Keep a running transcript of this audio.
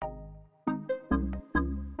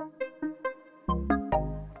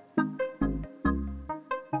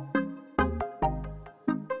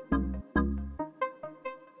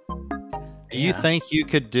Do you think you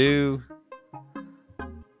could do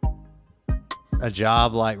a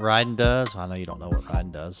job like Ryden does? Well, I know you don't know what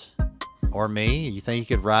Ryden does. Or me? You think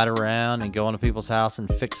you could ride around and go into people's house and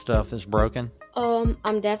fix stuff that's broken? I'm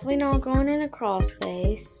definitely not going in a crawl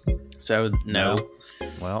space. So no.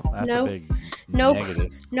 Well, that's Nope. a big No,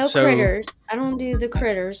 negative. no So- critters. I don't do the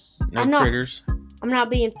critters. No I'm critters. not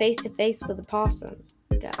being face to face with a possum,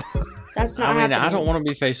 guys. That's not I mean, happening. I don't want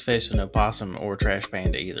to be face to face with no possum or trash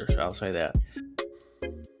panda either. So I'll say that.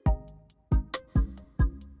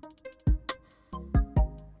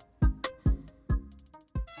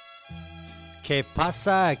 Que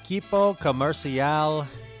pasa, equipo comercial?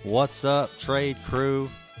 What's up, trade crew?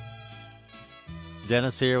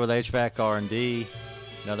 Dennis here with HVAC R&D.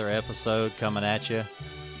 Another episode coming at you.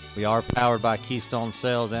 We are powered by Keystone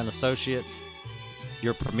Sales and Associates,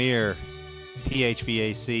 your premier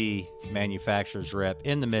PHVAC manufacturer's rep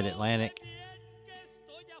in the Mid-Atlantic.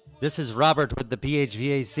 This is Robert with the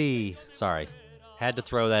PHVAC. Sorry, had to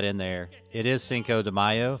throw that in there. It is Cinco de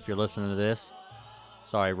Mayo if you're listening to this.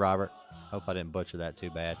 Sorry, Robert. Hope I didn't butcher that too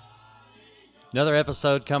bad. Another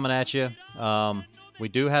episode coming at you. We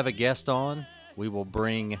do have a guest on. We will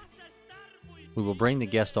bring the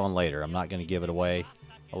guest on later. I'm not going to give it away.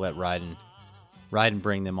 I'll let Ryden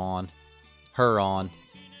bring them on, her on.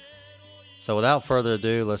 So without further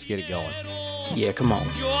ado, let's get it going. Yeah, come on.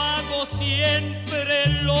 Yo hago siempre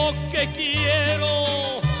lo que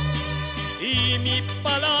quiero y mi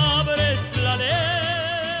palabra es la ley.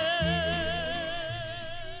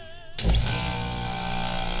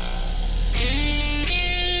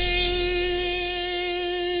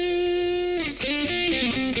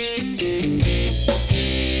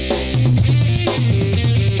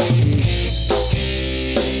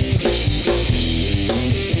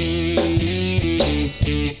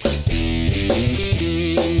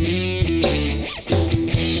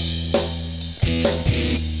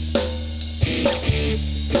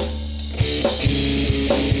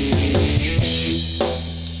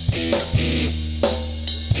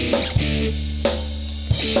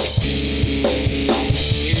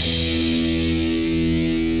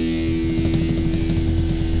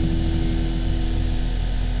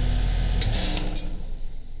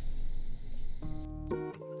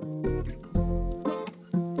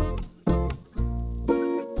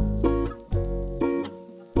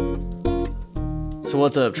 So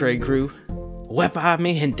what's up, trade crew? Wepa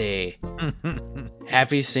mi gente.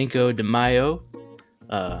 Happy Cinco de Mayo.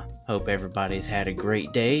 Hope everybody's had a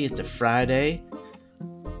great day. It's a Friday.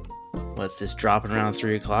 What's this, dropping around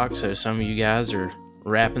 3 o'clock? So some of you guys are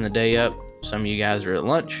wrapping the day up. Some of you guys are at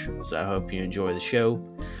lunch. So I hope you enjoy the show.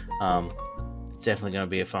 It's definitely going to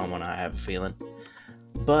be a fun one, I have a feeling.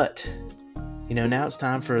 But, now it's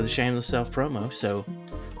time for the shameless self-promo. So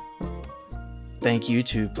thank you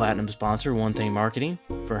to Platinum sponsor One Thing Marketing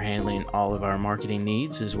for handling all of our marketing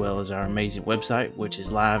needs, as well as our amazing website, which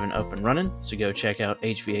is live and up and running. So go check out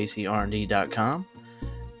hvacrnd.com.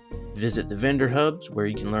 Visit the vendor hubs where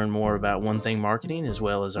you can learn more about One Thing Marketing, as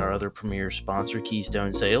well as our other premier sponsor,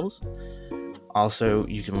 Keystone Sales. Also,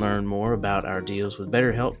 you can learn more about our deals with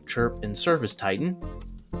BetterHelp, Chirp, and Service Titan.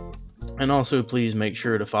 And also, please make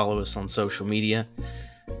sure to follow us on social media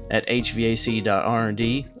at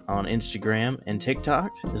hvac.rnd on Instagram and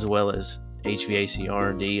TikTok, as well as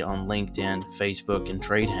HVAC-R&D on LinkedIn, Facebook, and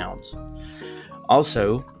TradeHounds.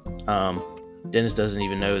 Also, Dennis doesn't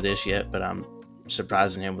even know this yet, but I'm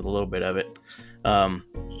surprising him with a little bit of it.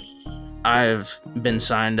 I've been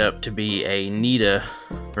signed up to be a NEDA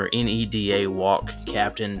or NEDA walk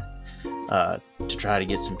captain to try to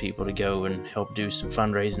get some people to go and help do some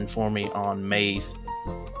fundraising for me on May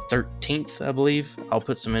 13th, I believe. I'll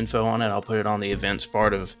put some info on it. I'll put it on the events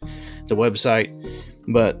part of the website.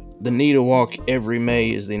 But the NEDA Walk every May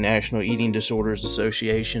is the National Eating Disorders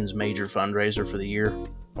Association's major fundraiser for the year.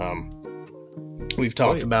 We've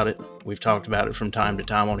talked about it. We've talked about it from time to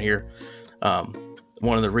time on here.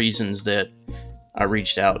 One of the reasons that I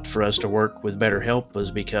reached out for us to work with BetterHelp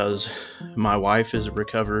was because my wife is a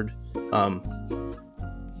recovered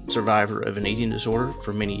survivor of an eating disorder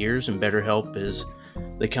for many years, and BetterHelp is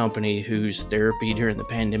the company whose therapy during the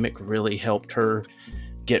pandemic really helped her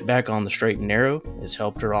get back on the straight and narrow. It's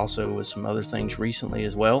helped her also with some other things recently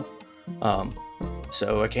as well.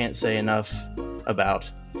 So I can't say enough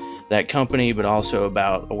about that company, but also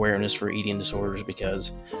about awareness for eating disorders,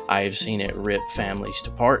 because I have seen it rip families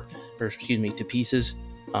to pieces.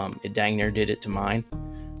 It dang near did it to mine.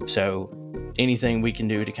 So anything we can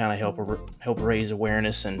do to kind of help raise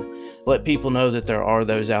awareness and let people know that there are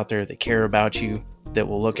those out there that care about you, that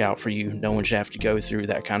will look out for you. No one should have to go through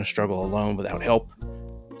that kind of struggle alone without help.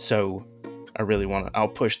 So I really want to. I'll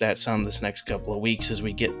push that some this next couple of weeks as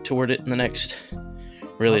we get toward it in the next.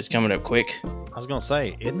 Really, it's coming up quick. I was gonna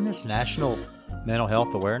say, isn't this National Mental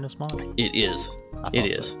Health Awareness Month? It is. I thought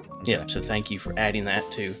It is. so. Yeah. Okay. So thank you for adding that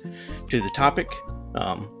to the topic.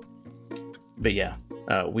 But yeah,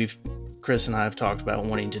 Chris and I have talked about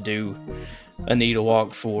wanting to do a Needle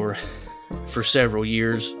Walk for several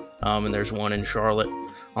years. And there's one in Charlotte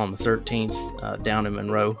on the 13th down in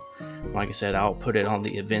Monroe. Like I said, I'll put it on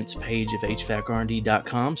the events page of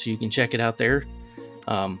hvacrnd.com so you can check it out there.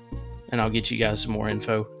 And I'll get you guys some more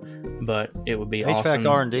info. But it would be awesome.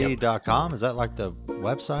 HVACRnd.com, is that like the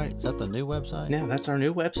website? Is that the new website? Yeah, that's our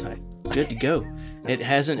new website. Good to go. It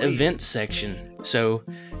has an events section, so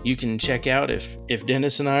you can check out if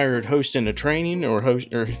Dennis and I are hosting a training or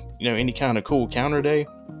any kind of cool counter day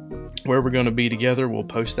where we're going to be together. We'll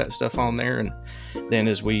post that stuff on there, and then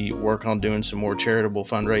as we work on doing some more charitable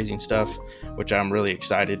fundraising stuff, which I'm really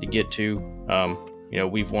excited to get to.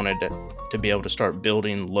 We've wanted to be able to start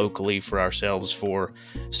building locally for ourselves for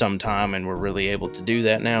some time, and we're really able to do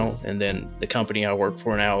that now. And then the company I work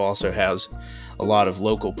for now also has a lot of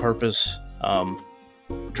local purpose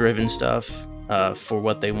driven stuff for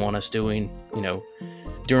what they want us doing,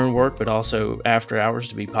 during work, but also after hours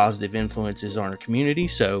to be positive influences on our community.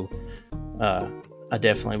 So I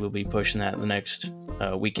definitely will be pushing that the next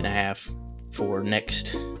week and a half for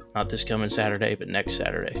not this coming Saturday, but next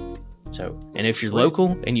Saturday. So, and if you're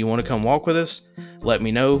local and you want to come walk with us, let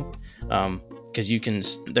me know.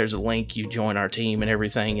 Because there's a link, you join our team and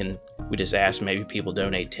everything. And we just ask maybe people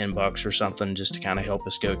donate $10 or something just to kind of help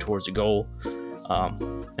us go towards a goal.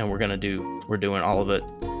 And we're doing all of it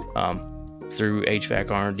through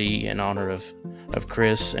HVAC R&D in honor of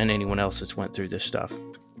Chris and anyone else that's went through this stuff.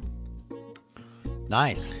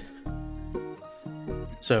 Nice.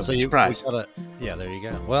 So surprise. Yeah, there you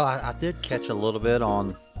go. Well, I did catch a little bit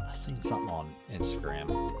I seen something on Instagram,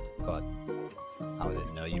 but I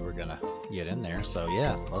didn't know you were gonna get in there. So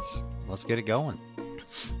yeah, let's get it going.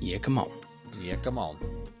 Yeah, come on.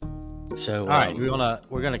 So all right,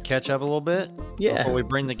 we're gonna catch up a little bit. Yeah. Before we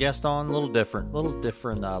bring the guest on, a little different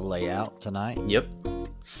layout tonight. Yep.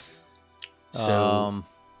 So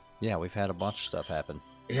yeah, we've had a bunch of stuff happen.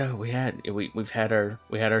 Yeah, we've had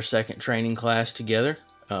our second training class together.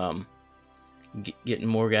 Getting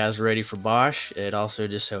more guys ready for Bosch. It also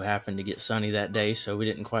just so happened to get sunny that day, so we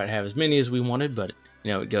didn't quite have as many as we wanted, but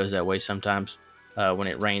it goes that way sometimes. When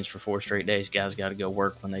it rains for 4 straight days, guys got to go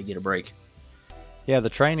work when they get a break. Yeah, the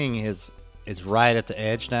training is right at the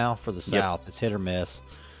edge now for the South. Yep. It's hit or miss.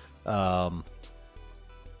 I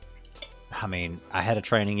had a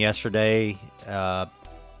training yesterday at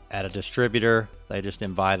a distributor. They just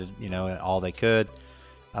invited, all they could.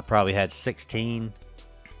 I probably had 16,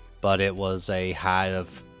 but it was a high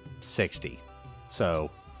of 60.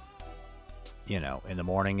 So, in the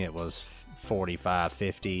morning it was 45,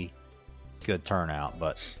 50, good turnout.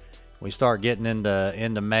 But we start getting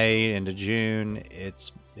into May, into June,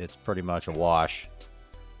 it's pretty much a wash.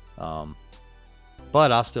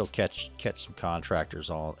 But I'll still catch some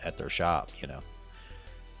contractors at their shop,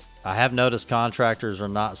 I have noticed contractors are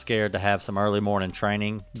not scared to have some early morning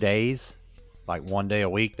training days. Like 1 day a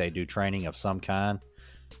week, they do training of some kind.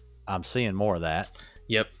 I'm seeing more of that.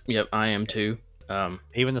 Yep, I am too.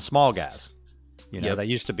 Even the small guys, Yep. They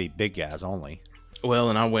used to be big guys only. Well,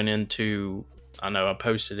 and I know I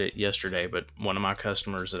posted it yesterday, but one of my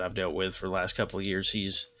customers that I've dealt with for the last couple of years,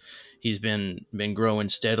 he's been growing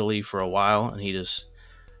steadily for a while, and he just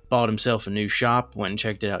bought himself a new shop, went and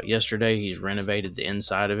checked it out yesterday. He's renovated the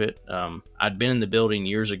inside of it. I'd been in the building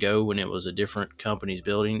years ago when it was a different company's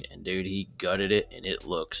building, and dude, he gutted it, and it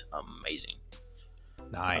looks amazing.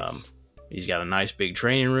 Nice. He's got a nice big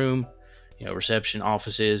training room, reception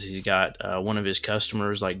offices. He's got one of his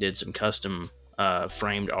customers did some custom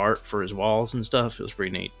framed art for his walls and stuff. It was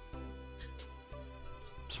pretty neat.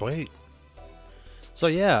 Sweet. So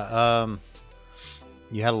yeah,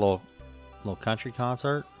 you had a little country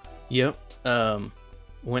concert. Yep.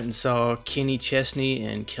 Went and saw Kenny Chesney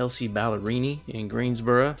and Kelsey Ballerini in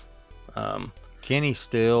Greensboro. Kenny's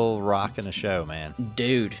still rocking the show, man.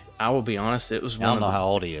 Dude, I will be honest, it was I don't know how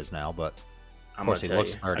old he is now, but of course he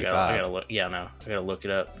looks 35. I gotta look it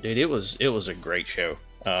up. Dude, it was a great show.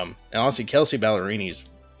 And honestly, Kelsey Ballerini's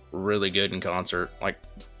really good in concert.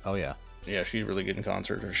 Oh yeah. Yeah, she's really good in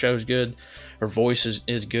concert. Her show's good. Her voice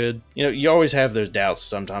is good. You always have those doubts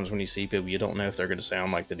sometimes when you see people. You don't know if they're going to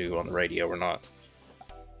sound like they do on the radio or not.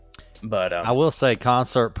 But I will say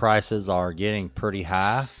concert prices are getting pretty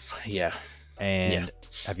high. Yeah. And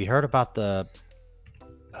have you heard about the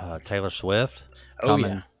Taylor Swift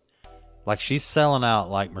coming? Oh, yeah. She's selling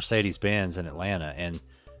out like Mercedes-Benz in Atlanta. And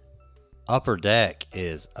Upper Deck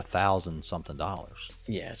is $1,000 something.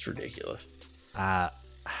 Yeah, it's ridiculous.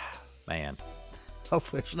 Man,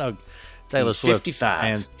 hopefully there's no Taylor He's Swift 55.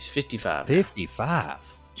 fans. He's 55. 55.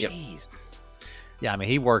 Yep. Jeez. Yeah, I mean,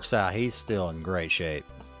 he works out. He's still in great shape.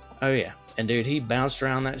 Oh yeah, and dude, he bounced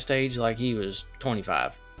around that stage like he was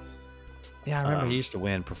 25. Yeah, I remember he used to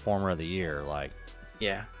win Performer of the Year. Like,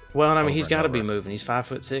 Yeah. Well, and I mean, Over he's and got to be over. moving. He's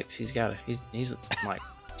 5'6". He's like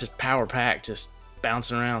just power packed, just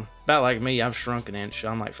bouncing around. About like me, I've shrunk an inch.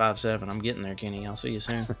 I'm like 5'7". I'm getting there, Kenny. I'll see you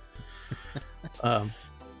soon.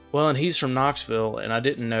 Well, and he's from Knoxville, and I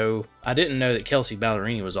didn't know that Kelsey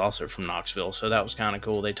Ballerini was also from Knoxville, so that was kind of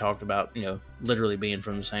cool. They talked about, you know, literally being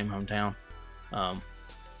from the same hometown.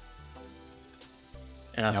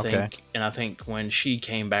 And I think when she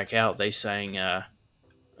came back out, they sang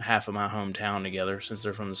 "Half of My Hometown" together, since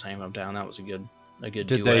they're from the same hometown. That was a good did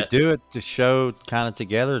duet. they do it to show kind of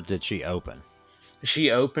together? Or did she open?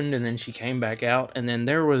 She opened, and then she came back out, and then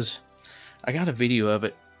I got a video of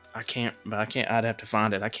it. I'd have to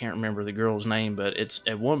find it. I can't remember the girl's name, but it's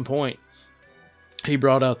at one point he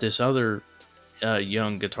brought out this other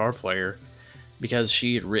young guitar player because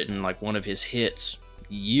she had written like one of his hits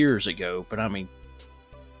years ago. But I mean,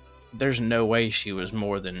 there's no way she was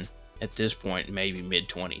more than, at this point, maybe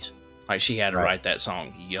mid-20s. Like, she had to Right. write that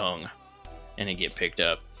song young and it get picked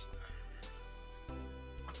up.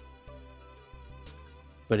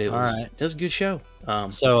 But it was a good show.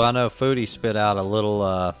 So I know Foodie spit out a little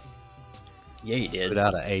Yeah, he spit did.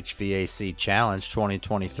 out a HVAC challenge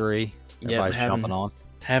 2023. Everybody's jumping on.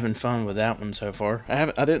 Having fun with that one so far. I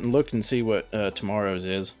didn't look and see what tomorrow's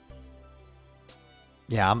is.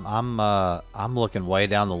 Yeah, I'm looking way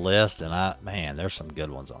down the list, and there's some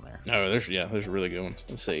good ones on there. Oh, there's really good ones.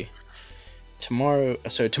 Let's see. Tomorrow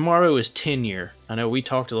is 10 year. I know we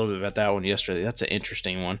talked a little bit about that one yesterday. That's an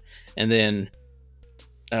interesting one. And then,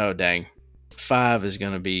 oh dang, 5 is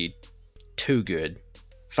gonna be too good.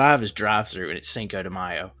 5 is drive through, and it's Cinco de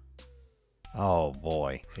Mayo. Oh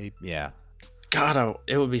boy, yeah. God,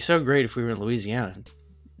 it would be so great if we were in Louisiana.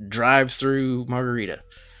 Drive through margarita.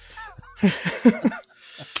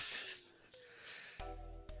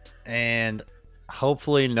 And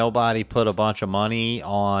hopefully nobody put a bunch of money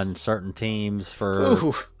on certain teams for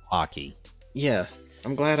Ooh, hockey. yeah.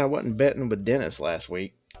 I'm glad I wasn't betting with Dennis last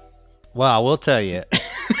week. Well, I will tell you,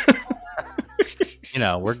 you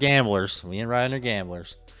know, we're gamblers. Me and Ryan are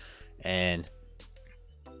gamblers. And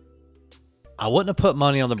I wouldn't have put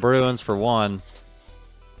money on the Bruins for one.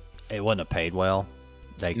 It wouldn't have paid well.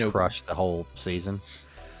 They Nope. crushed the whole season.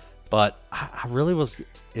 But I really was,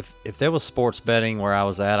 if there was sports betting where I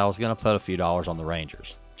was at, I was going to put a few dollars on the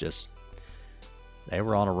Rangers. Just, they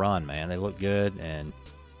were on a run, man. They looked good, and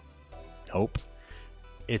hope.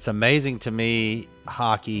 It's amazing to me,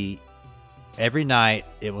 hockey, every night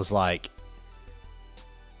it was like,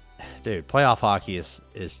 dude, playoff hockey is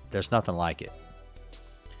there's nothing like it.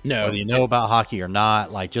 No. Whether you know about hockey or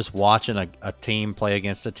not, like just watching a team play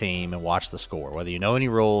against a team and watch the score, whether you know any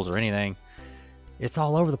rules or anything, it's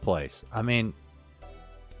all over the place. I mean,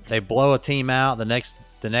 they blow a team out the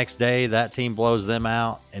next day, that team blows them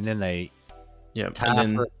out, and then they Yeah, tie and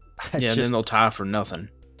then, for and then they'll tie for nothing.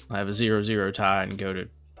 I have a 0-0 tie and go to.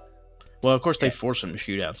 Well, of course they force them to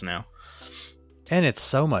shootouts now. and it's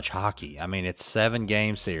so much hockey. I mean, it's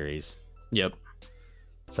 7-game series. Yep.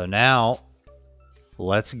 So now,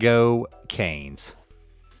 let's go Canes.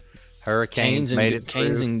 Hurricanes made it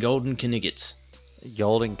Canes through. and Golden Kniggets.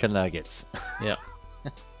 Golden Canuggets. Yep.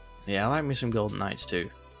 Yeah, I like me some Golden Knights too.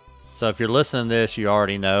 So if you're listening to this, you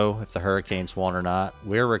already know if the Hurricanes won or not.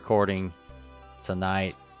 We're recording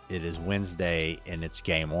tonight. It is Wednesday, and it's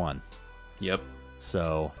game 1. Yep.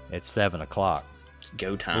 So it's 7 o'clock. It's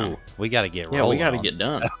go time. Ooh, we got to get rolling. Yeah, we got to on get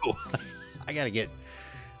done. I gotta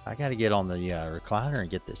get on the recliner and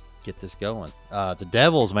get this going. The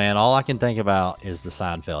Devils, man. All I can think about is the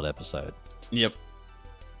Seinfeld episode. Yep.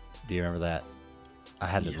 Do you remember that? I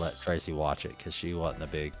had to Yes. let Tracy watch it because she wasn't a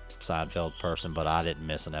big Seinfeld person, but I didn't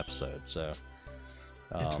miss an episode. So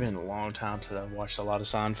It's been a long time since I've watched a lot of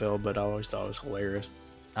Seinfeld, but I always thought it was hilarious.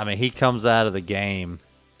 I mean, he comes out of the game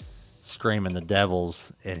screaming the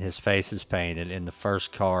Devils, and his face is painted. In the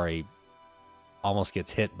first car, he almost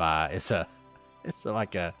gets hit by. It's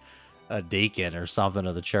like a deacon or something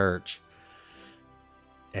of the church.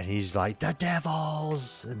 And he's like, the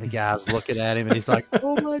Devils. And the guy's looking at him, and he's like,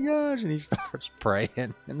 oh my gosh. And he starts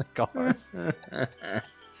praying in the car.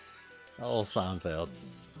 Old Seinfeld.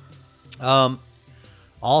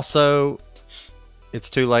 Also, it's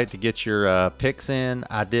too late to get your picks in.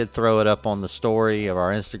 I did throw it up on the story of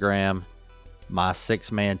our Instagram. My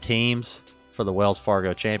 6-man teams. for the Wells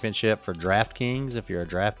Fargo Championship for DraftKings. If you're a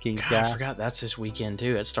DraftKings God, guy, I forgot that's this weekend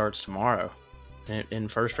too. It starts tomorrow. In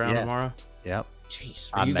first round Yes. tomorrow. Yep. Jeez,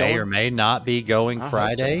 I may or may not be going I hope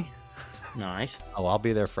Friday. Nice. Oh, I'll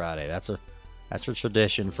be there Friday. That's a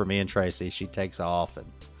tradition for me and Tracy. She takes off,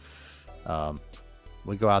 and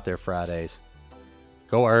we go out there Fridays.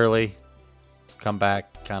 Go early, come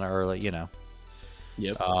back kind of early.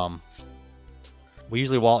 Yep. We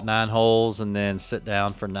usually walk 9 holes and then sit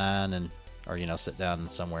down for 9, or sit down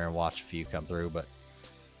somewhere and watch a few come through.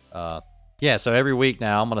 But yeah, so every week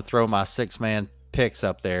now I'm going to throw my 6-man picks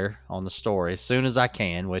up there on the story as soon as I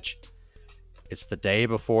can, which it's the day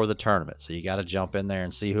before the tournament. So you got to jump in there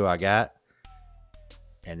and see who I got.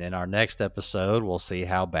 And then our next episode, we'll see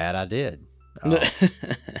how bad I did.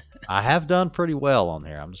 I have done pretty well on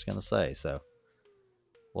there, I'm just going to say. So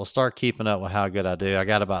we'll start keeping up with how good I do. I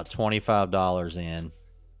got about $25 in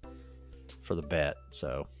for the bet.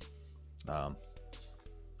 So, all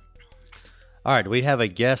right. Do we have a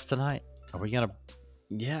guest tonight? Are we going to?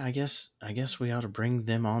 Yeah, I guess we ought to bring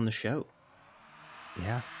them on the show.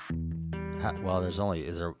 Yeah. Well, there's only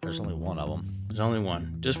one of them. There's only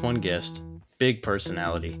one. Just one guest. Big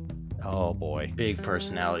personality. Oh boy. Big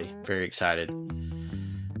personality. Very excited.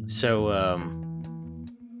 So,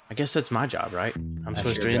 I guess that's my job, right? I'm That's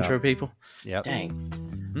supposed your to intro job. people? Yep.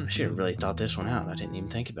 Dang. I should have really thought this one out. I didn't even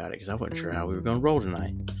think about it because I wasn't sure how we were going to roll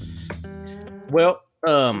tonight. Well,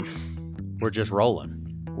 We're just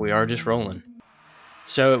rolling. we are just rolling.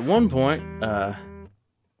 So at one point,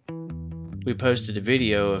 we posted a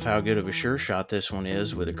video of how good of a sure shot this one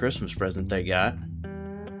is with a Christmas present they got.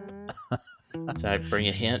 Does that bring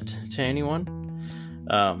a hint to anyone?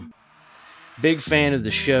 Big fan of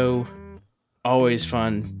the show. Always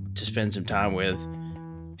fun to spend some time with.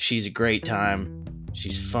 She's a great time.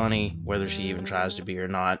 She's funny, whether she even tries to be or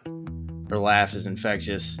not. Her laugh is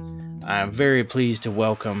infectious. I am very pleased to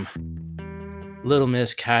welcome Little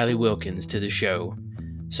Miss Kylie Wilkins to the show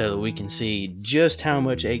so that we can see just how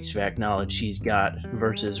much HVAC knowledge she's got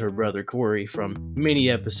versus her brother Corey from many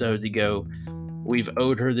episodes ago. We've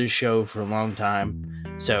owed her this show for a long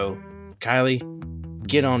time. So, Kylie,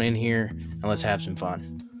 get on in here and let's have some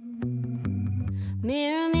fun.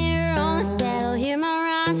 Mirror, mirror on the saddle, hear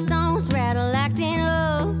my rhinestones rattle, acting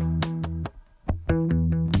up.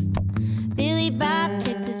 Billy Bob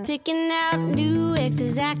Texas picking out new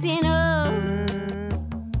exes, acting up.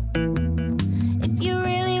 If you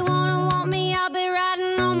really want me, I'll be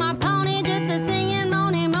riding on my pony, just a singing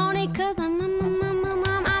money, money, 'cause I'm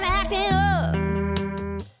acting up.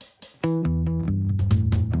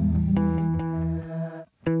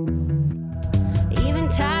 Even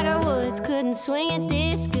Tiger Woods couldn't swing it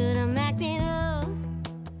this good, I'm acting up.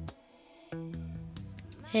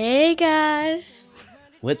 Hey guys.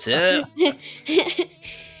 What's up?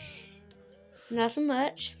 Nothing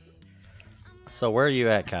much. So where are you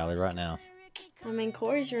at, Kylie, right now? I'm in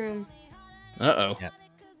Corey's room. Uh-oh. Yeah.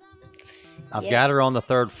 I've Yeah. got her on the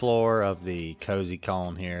 3rd floor of the cozy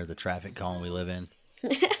cone here, the traffic cone we live in.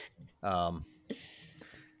 Got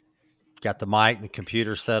the mic, the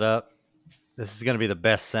computer set up. This is going to be the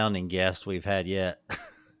best sounding guest we've had yet.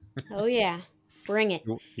 Oh yeah. Bring it.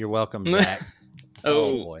 You're welcome, Zach.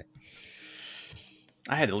 Oh. boy.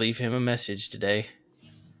 I had to leave him a message today.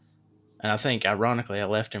 And I think, ironically, I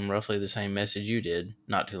left him roughly the same message you did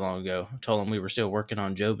not too long ago. I told him we were still working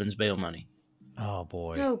on Jobin's bail money. Oh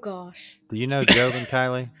boy. Oh gosh. Do you know Jobin,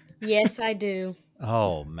 Kylie? Yes, I do.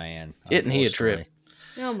 Oh man. Isn't he a trip?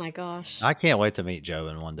 Unfortunately. Oh my gosh. I can't wait to meet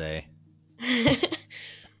Jobin one day.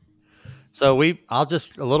 So I'll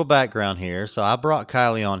just a little background here. So I brought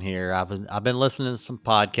Kylie on here. I've been listening to some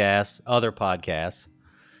podcasts, other podcasts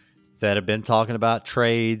that have been talking about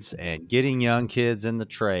trades and getting young kids in the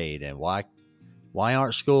trade and why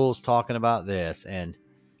aren't schools talking about this? And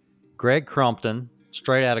Greg Crumpton,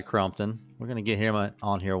 straight out of Crumpton, we're gonna get him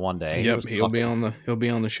on here one day. Yep, he'll be on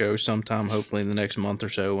the show sometime, hopefully in the next month or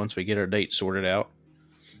so, once we get our date sorted out.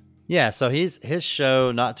 Yeah, so his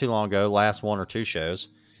show not too long ago, last 1 or 2 shows,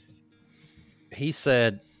 he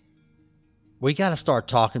said we got to start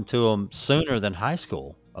talking to them sooner than high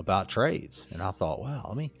school about trades. And I thought,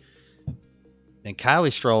 wow, and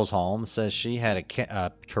Kylie strolls home and says she had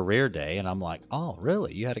a career day. And I'm like, oh,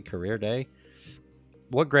 really? You had a career day?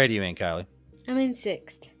 What grade are you in, Kylie? I'm in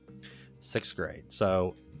 6th. 6th grade.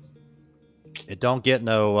 So it don't get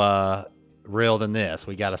no real than this.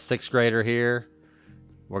 We got a 6th grader here.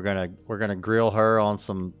 We're gonna grill her on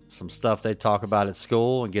some stuff they talk about at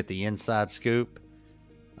school and get the inside scoop.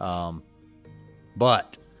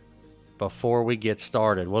 But before we get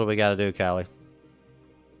started, what do we got to do, Kylie?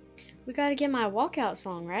 We gotta get my walkout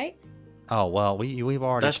song, right? Oh well, we've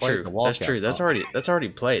already That's played true. the walkout. That's true. That's song. already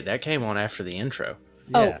played. That came on after the intro.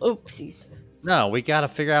 Yeah. Oh, oopsies. No, we got to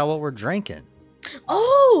figure out what we're drinking.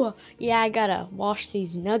 Oh, yeah, I gotta wash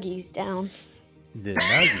these nuggies down. The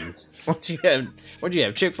nuggies. What'd you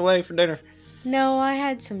have? Chick-fil-A for dinner? No, I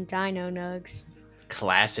had some Dino Nugs.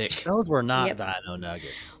 Classic. Those were not Yep. Dino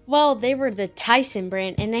Nuggets. Well, they were the Tyson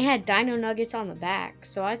brand, and they had Dino Nuggets on the back,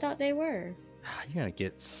 so I thought they were. You're gonna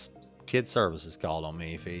get kid services called on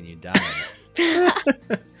me feeding you Dino.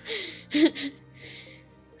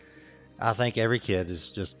 I think every kid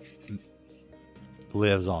is just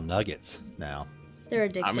lives on nuggets now. They're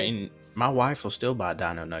addictive. I mean, my wife will still buy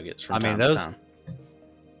Dino Nuggets from I mean, time to those. time.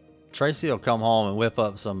 Tracy will come home and whip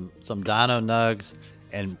up some Dino Nugs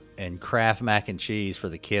and Kraft mac and cheese for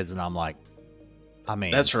the kids, and I'm like,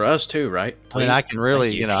 That's for us too, right? I mean, I Please? can really,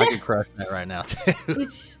 Thank you. I can crush that right now too.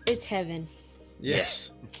 it's heaven.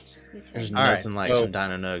 Yes. It's There's heaven. All right, nothing like so- some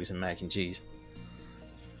Dino Nugs and mac and cheese.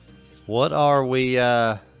 What are we?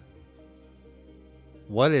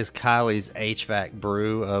 What is Kylie's HVAC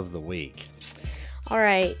brew of the week? All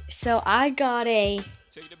right, so I got a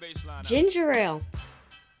ginger ale.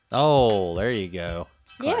 Oh, there you go.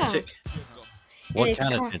 Classic. What it's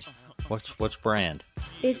kind called- of which brand?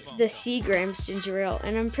 It's the Seagrams ginger ale,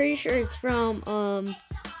 and I'm pretty sure it's from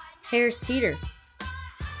Harris Teeter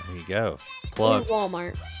There you go. or Plug.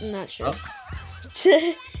 Walmart. I'm not sure.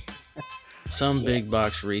 Oh. Some big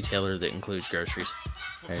box retailer that includes groceries.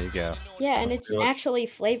 There you go. Yeah, and Let's it's do it. naturally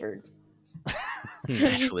flavored.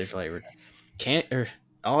 Naturally flavored.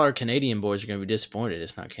 All our Canadian boys are going to be disappointed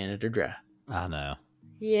it's not Canada Dry. I know.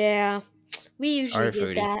 Yeah, we usually Sorry, get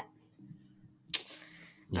foodie. that.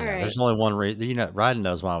 You All know, right. There's only one reason. You know, Ryden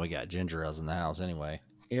knows why we got ginger ales in the house anyway.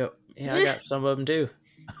 Yep. Yeah, I got some of them too.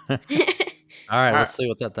 All right, All let's see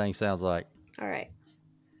what that thing sounds like. All right,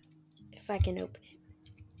 if I can open it.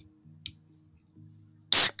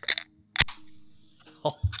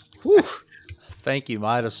 Whew. Think you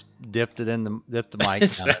might have dipped the mic. It down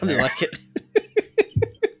sounded there. like it.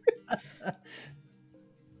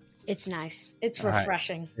 It's nice. It's All right.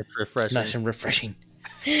 refreshing. It's refreshing. Nice and refreshing.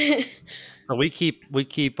 So we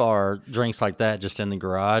keep our drinks like that just in the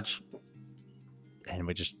garage, and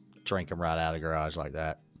we just drink them right out of the garage like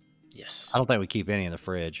that. Yes. I don't think we keep any in the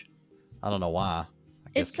fridge. I don't know why. I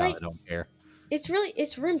guess It's Kylie like- don't care.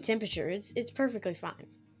 It's room temperature. It's perfectly fine.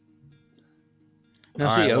 Now,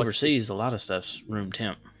 All see, right, what- overseas, a lot of stuff's room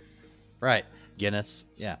temp. Right. Guinness.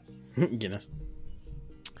 Yeah. Guinness.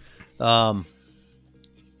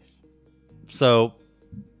 So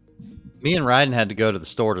me and Ryden had to go to the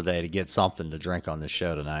store today to get something to drink on this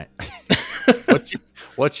show tonight.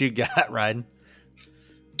 what you got, Ryden?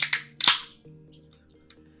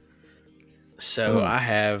 So I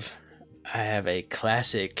have a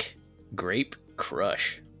classic grape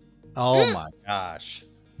crush. Oh my gosh.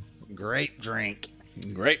 Grape drink.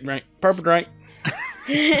 Grape drink. Purple drink.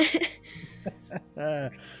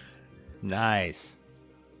 Nice.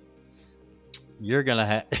 You're gonna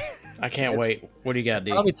have I can't wait. What do you got,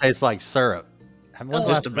 D? probably tastes like syrup. I mean, when's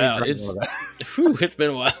the Just last time you about. drank It's one of that? Whew, it's been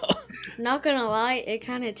a while. Not gonna lie, it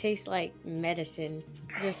kind of tastes like medicine,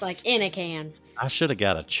 just like in a can. I should have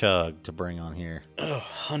got a chug to bring on here. Oh,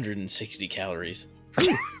 160 calories.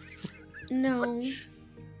 No,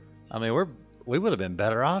 I mean, we would have been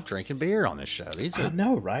better off drinking beer on this show. These I are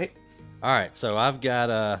know, right? all right. So I've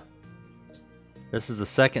got this is the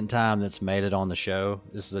second time that's made it on the show.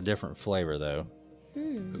 This is a different flavor though.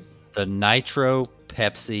 The Nitro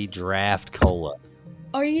Pepsi Draft Cola.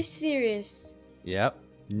 are you serious? Yep,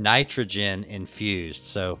 nitrogen infused.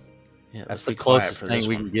 So Yeah, that's let's the be quiet closest for thing this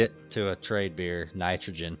we one. can get to a trade beer.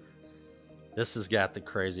 Nitrogen. This has got the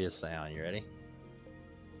craziest sound. You ready?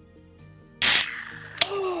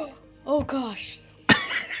 Oh gosh,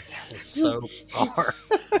 It's so bizarre.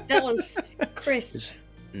 that was crisp. It's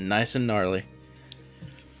nice and gnarly.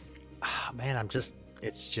 Ah, man,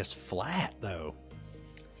 it's just flat though.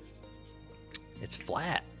 It's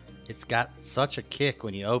flat. It's got such a kick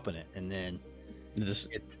when you open it, and then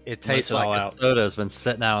Just it tastes it all like a out. soda's been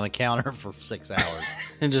sitting out on the counter for 6 hours.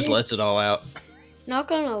 and just lets it all out. Not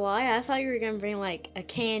gonna lie, I thought you were gonna bring like a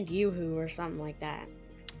canned Yoo-hoo or something like that.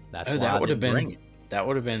 That's Oh, why that I would have didn't bring been it. that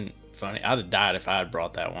would have been funny. I'd have died if I had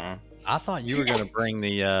brought that one on. I thought you were going to bring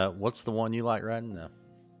the what's the one you like, Ryden?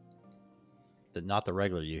 The not the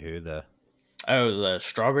regular Yoo-hoo. Oh, the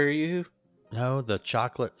strawberry yoo-hoo? No, the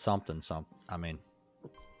chocolate something. I mean,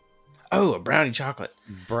 Oh, a brownie chocolate.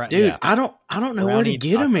 Dude, yeah. I don't know where to Brownie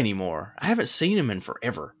get them chocolate. anymore. I haven't seen them in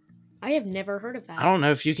forever. I have never heard of that. I don't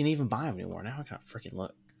know if you can even buy them anymore. Now I gotta freaking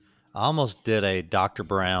look. I almost did a Dr.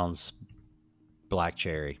 Brown's black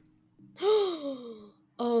cherry.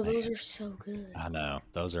 Oh, those are so good. I know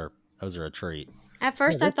those are a treat. At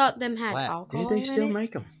first, Yeah, I thought them had flat. alcohol. Do they in still it.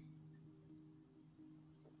 make them?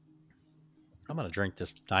 I'm gonna drink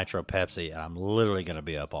this Nitro Pepsi, and I'm literally gonna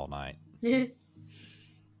be up all night.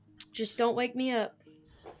 Just don't wake me up.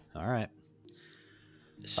 All right.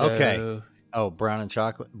 So Okay. Oh, brown and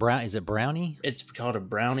chocolate. Brown? Is it brownie? It's called a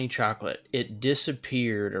brownie chocolate. It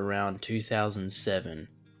disappeared around 2007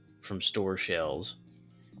 from store shelves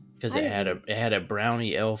because it had a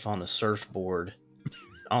brownie elf on a surfboard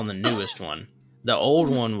on the newest one. The old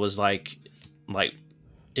one was like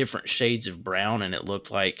different shades of brown, and it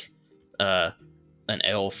looked like an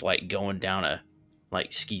elf like going down a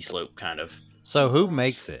like ski slope kind of. So who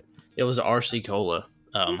makes it? It was RC Cola.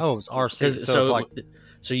 Oh, it's RC. So, so it's like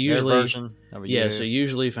so their usually version of a yeah, U. so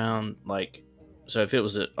usually found like, so if it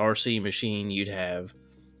was an RC machine, you'd have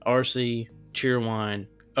RC, Cheerwine,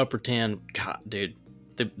 Upper 10. God, dude,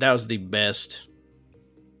 that was the best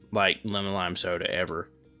like lemon lime soda ever.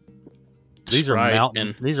 These are Sprite mountain.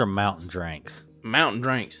 and These are mountain drinks. mountain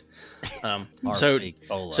drinks. RC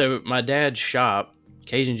Cola. So my dad's shop,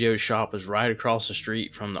 Cajun Joe's shop, was right across the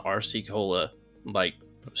street from the RC Cola, like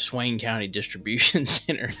Swain County Distribution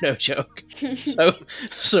Center. No joke.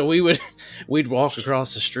 So we'd walk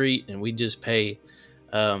across the street and we'd just pay.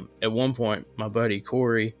 At one point, my buddy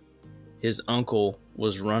Corey, his uncle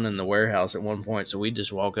was running the warehouse at one point, so we'd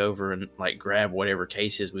just walk over and like grab whatever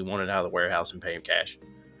cases we wanted out of the warehouse and pay him cash.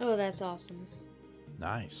 Oh, that's awesome.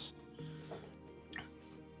 Nice.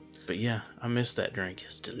 But yeah, I miss that drink.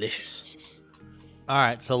 It's delicious. All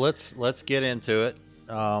right, so let's get into it.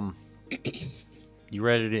 You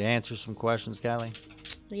ready to answer some questions, Callie?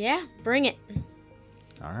 Yeah, bring it.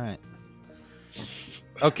 All right.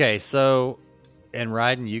 Okay, so and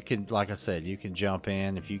Ryden, you can, like I said, you can jump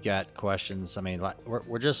in if you got questions. I mean, like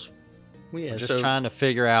we're just trying to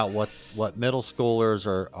figure out what middle schoolers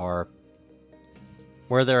are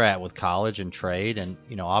where they're at with college and trade, and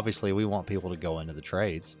obviously we want people to go into the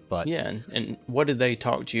trades, but yeah, and what did they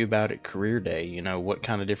talk to you about at career day? What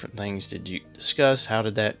kind of different things did you discuss? How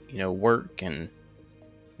did that work? And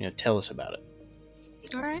tell us about it.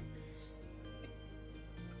 All right.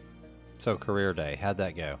 So career day, how'd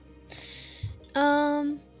that go?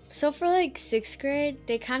 So for like 6th grade,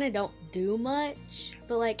 they kind of don't do much,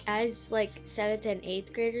 but like as like 7th and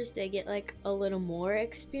 8th graders, they get like a little more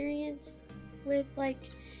experience with like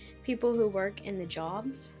people who work in the job.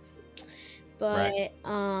 But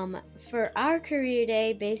Right. For our career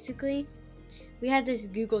day, basically we had this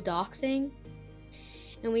Google Doc thing,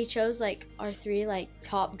 and we chose like our 3 like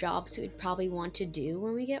top jobs we'd probably want to do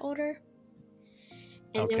when we get older.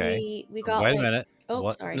 And then Okay. we got Wait a like, minute. oh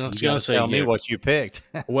What? sorry. No, I was You gonna gotta say, tell me yeah. what you picked.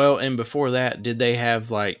 Well, and before that, did they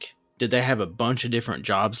have a bunch of different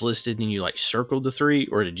jobs listed and you like circled the 3,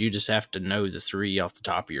 or did you just have to know the 3 off the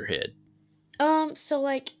top of your head? So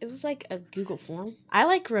like it was like a Google form. I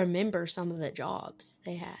like remember some of the jobs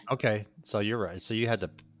they had. Okay, so you're right. So you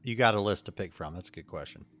got a list to pick from. That's a good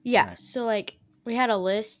question. Yeah, Right. so like we had a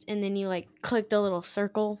list, and then you like click the little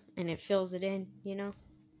circle and it fills it in,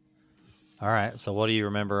 All right. So what do you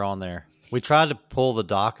remember on there? We tried to pull the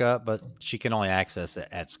doc up, but she can only access it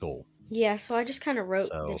at school. Yeah, so I just kind of wrote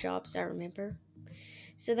So- the jobs I remember.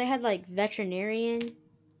 So they had like veterinarian,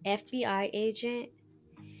 FBI agent,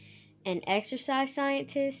 an exercise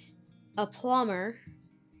scientist, a plumber,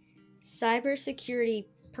 cybersecurity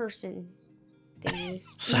person, thingy,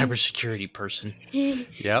 Cybersecurity person.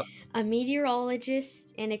 Yep. a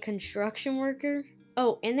meteorologist, and a construction worker.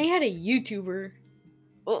 Oh, and they had a YouTuber.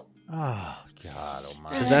 Oh, Oh God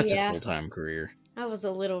Almighty. Because that's yeah. a full-time career. I was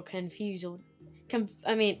a little confused.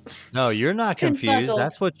 No, you're not confused. Confuzzled.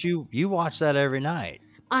 That's what you watch that every night.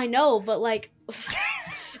 I know, but like,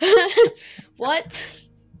 what?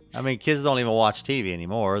 I mean, kids don't even watch TV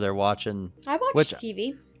anymore. They're watching. I watch Which-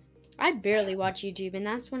 TV. I barely watch YouTube, and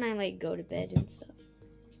that's when I like go to bed and stuff.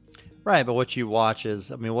 Right, but what you watch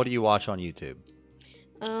is, I mean, what do you watch on YouTube?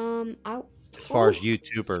 As far as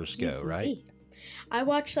YouTubers excuse go, right? me. I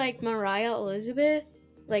watch like Mariah Elizabeth,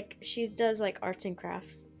 like she does like arts and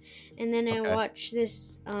crafts, and then I Okay. watch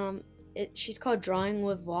this. She's called Drawing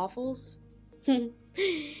with Waffles, and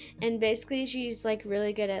basically she's like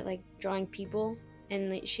really good at like drawing people, and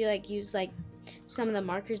like, she like used like some of the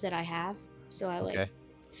markers that I have, so I like Okay.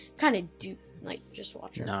 kind of do like just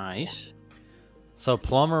watch her. Nice. So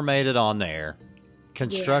plumber made it on there.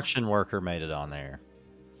 Construction worker made it on there.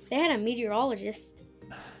 They had a meteorologist.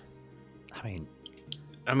 I mean,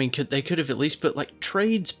 They could have at least put like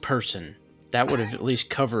tradesperson. That would have at least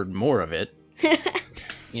covered more of it. man,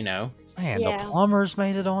 Yeah. the plumbers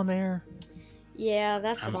made it on there. Yeah,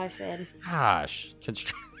 that's what I said. Gosh,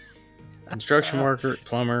 Construction worker,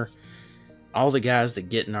 plumber, all the guys that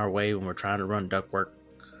get in our way when we're trying to run ductwork.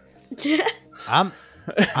 I'm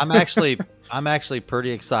actually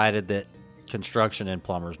pretty excited that construction and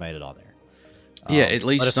plumbers made it on there. Yeah, at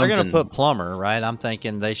least but if they're going to something- put plumber, right? I'm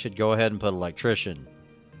thinking they should go ahead and put electrician,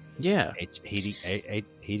 Yeah.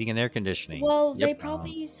 heating and air conditioning. Well, they Yep.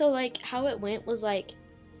 probably so like how it went was like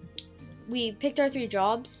we picked our 3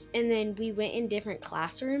 jobs and then we went in different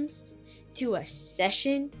classrooms to a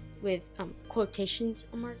session with quotations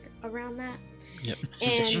mark around that. Yep.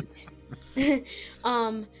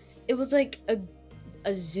 And it was like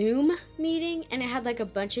a Zoom meeting and it had like a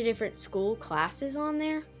bunch of different school classes on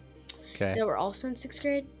there Okay. that were also in 6th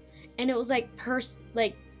grade, and it was like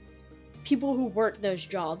like people who work those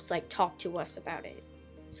jobs like talk to us about it.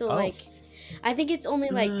 So Oh. like I think it's only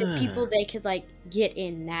like the people Ah. they could like get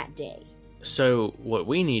in that day. So what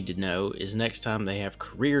we need to know is next time they have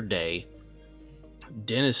career day,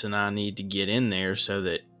 Dennis and I need to get in there so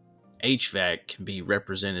that HVAC can be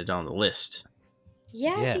represented on the list.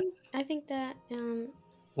 Yeah, Yes. I think that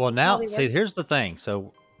Well, now, Probably see, work. here's the thing.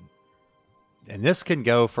 So, and this can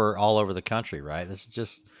go for all over the country, right? This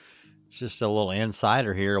is it's just a little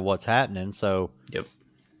insider here of what's happening. So, Yep.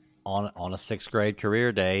 on a 6th grade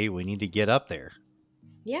career day, we need to get up there.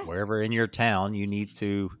 yeah. Wherever in your town, you need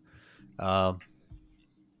to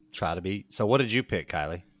try to be. So, what did you pick,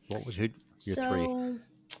 Kylie? What was your 3?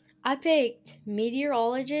 I picked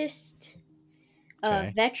meteorologist, Okay.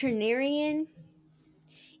 a veterinarian,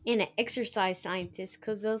 and an exercise scientist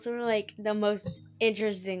because those were like the most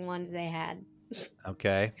interesting ones they had.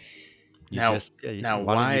 Okay. Now, why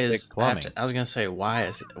why didn't you is pick plumbing? I was gonna say why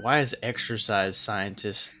is exercise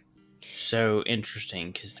scientist so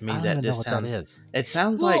interesting? Because to me I don't that even know just what sounds that is. it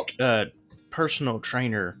sounds Well- like a personal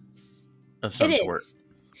trainer of some It sort. is.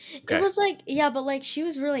 Okay. It was like but like she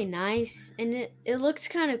was really nice and it looks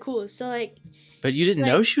kind of cool. So like But you didn't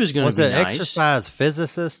like- know she was gonna Was be it nice. exercise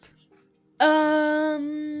physicist?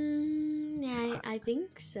 yeah, I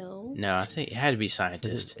think so. No, I think it had to be Is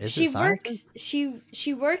scientist. it, is She it scientist? works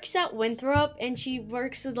she works at Winthrop and she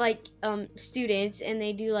works with like students and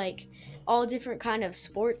they do like all different kind of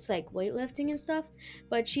sports like weightlifting and stuff,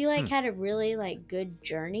 but she like had a really like good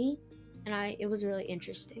journey and it was really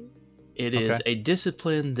interesting. It is Okay. a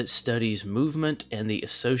discipline that studies movement and the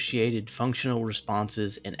associated functional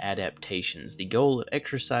responses and adaptations. The goal of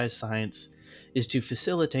exercise science is to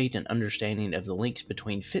facilitate an understanding of the links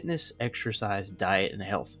between fitness, exercise, diet, and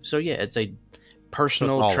health. So yeah, it's a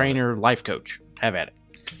personal all of it. trainer, life coach. Have at it.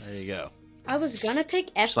 There you go. I was gonna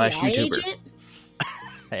pick FBI Slash YouTuber. agent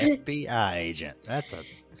FBI agent. That's a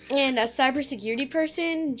and a cybersecurity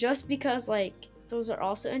person just because like those are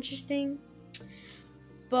also interesting.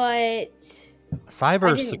 But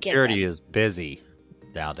cybersecurity that. is busy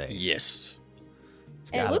nowadays. Yes. It's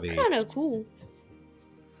it gotta looked be. kind of cool.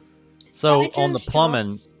 So I on the chose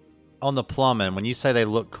plumbing, when you say they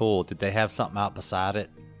look cool, did they have something out beside it?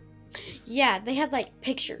 Yeah, they had like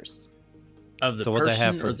pictures Of the So what they person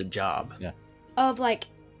have for- or the job. of like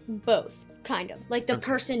both, kind of like the Okay.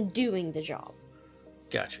 person doing the job.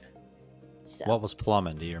 Gotcha. So, What was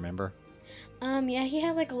plumbing? Do you remember? yeah, he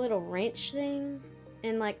had like a little wrench thing,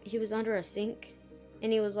 and like he was under a sink,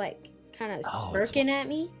 and he was like kind of Oh, smirking at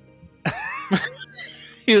me.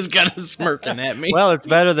 He was kind of smirking at me. Well, it's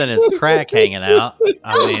better than his crack hanging out.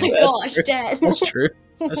 I Oh mean, my gosh, Dad! That's true.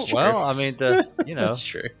 That's true. well, I mean, That's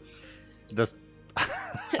true. this.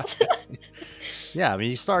 Yeah, I mean,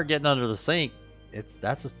 you start getting under the sink.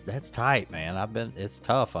 That's tight, man. It's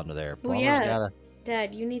tough under there. Well, Plumbers yeah. gotta.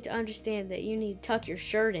 Dad, you need to understand that you need to tuck your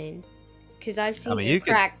shirt in, because I've seen mean, it you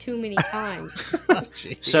could- crack too many times.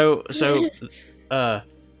 Jeez. So,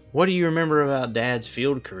 what do you remember about Dad's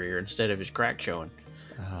field career instead of his crack showing?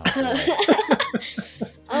 Oh,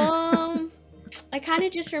 boy. I kind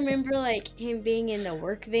of just remember like him being in the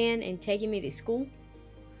work van and taking me to school.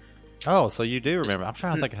 Oh, so you do remember? I'm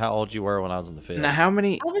trying to think of how old you were when I was in the field. Now, how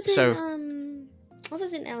many? I was So, I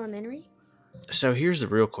was in elementary. so here's the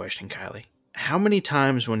real question, Kylie. How many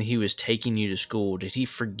times when he was taking you to school did he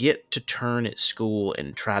forget to turn at school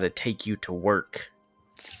and try to take you to work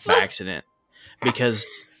by accident? Because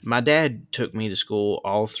my dad took me to school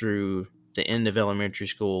all through the end of elementary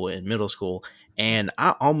school and middle school, and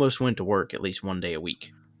I almost went to work at least one day a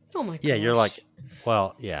week. Oh my god. Yeah, you're like,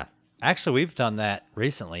 well, yeah. Actually, we've done that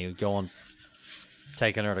recently.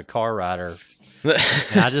 Taking her to car rider,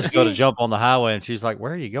 and I just go to jump on the highway, and she's like,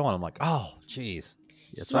 "Where are you going?" I'm like, "Oh, jeez,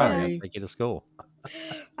 it's right. I Sorry. gotta take you to school."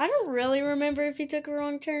 I don't really remember if he took a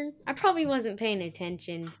wrong turn. I probably wasn't paying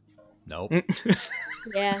attention. Nope.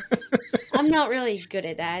 Yeah. I'm not really good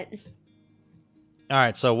at that. All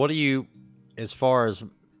right. So, what do you, as far as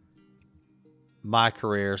my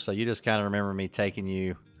career, so you just kind of remember me taking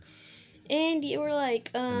you And you were like,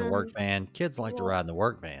 in the work van. Kids like to well, ride in the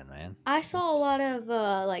work van, man. I saw a lot of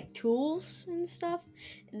like tools and stuff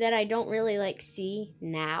that I don't really like see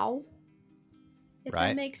now, if Right.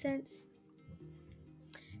 that makes sense.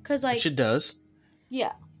 Cause like, Which it does.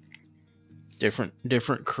 yeah,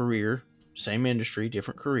 Different career, same industry,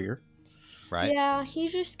 different career. Right. yeah, he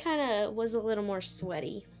just kind of was a little more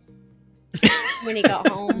sweaty when he got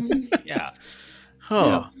home. Yeah.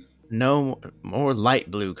 Oh, no more light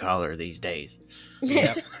blue collar these days.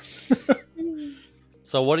 Yep.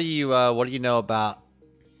 So what do you know about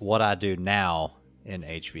what I do now in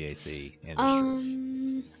HVAC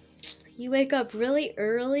industry? You wake up really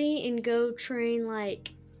early and go train like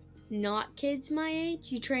not kids my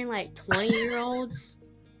age. You train like 20-year-olds.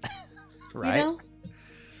 Right. You know?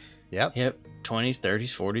 Yep. Yep, 20s,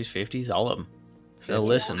 30s, 40s, 50s, all of them. If they'll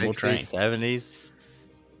listen, we'll train. 70s.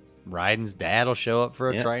 Ryden's dad will show up for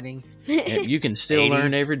a Yep. training. Yep, you can still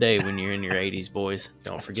learn 80s. every day when you're in your 80s, boys.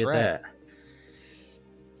 Don't That's forget right. that.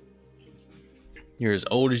 You're as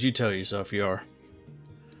old as you tell yourself you are.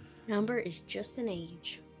 Number is just an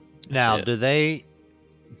age. Now, it. do they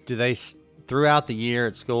throughout the year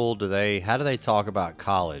at school, how do they talk about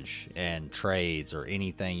college and trades or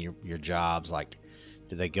anything, your jobs? Like,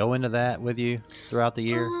 do they go into that with you throughout the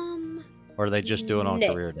year, or do they just do it on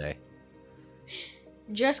no. career day?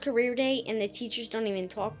 Just career day, and the teachers don't even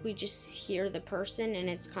talk. We just hear the person, and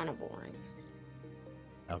it's kind of boring.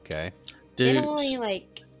 Okay. They Dude, don't really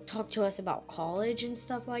like talk to us about college and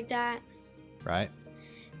stuff like that. Right.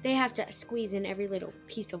 They have to squeeze in every little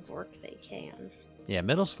piece of work they can. Yeah,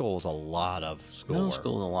 middle school is a lot of school. middle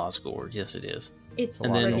school is a lot of schoolwork. Yes, it is. It's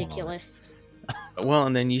And then- ridiculous. Well,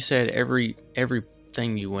 and then you said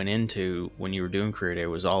everything you went into when you were doing career day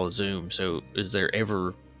was all a Zoom. So is there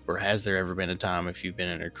ever, or has there ever been a time, if you've been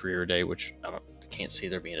in a career day, which I can't see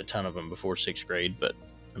there being a ton of them before 6th grade, but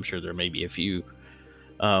I'm sure there may be a few.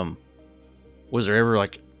 Was there ever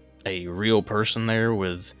like a real person there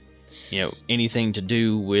with, anything to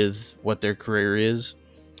do with what their career is?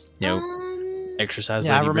 Exercise.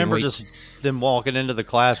 Yeah, I lady, bring remember weights? just them walking into the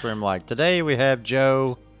classroom like, today we have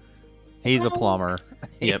Joe. He's a Well, plumber.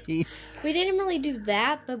 Yep. He's- We didn't really do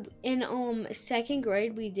that, but in 2nd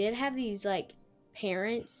grade we did have these like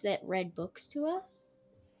parents that read books to us.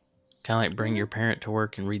 Kind of like bring your parent to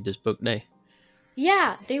work and read this book day.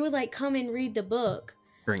 Yeah, they would like come and read the book.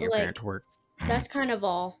 Bring your Like- parent to work. That's kind of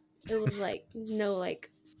all. It was like no like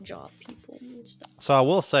job people and stuff. So I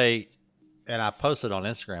will say, and I posted on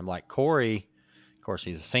Instagram, like Corey, of course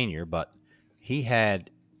he's a senior, but he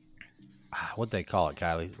had, what they call it,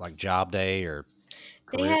 Kylie, like job day or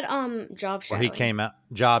They career- had job where shadowing. he came out,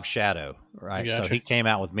 job shadow, right? So Gotcha. he came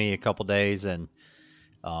out with me a couple days, and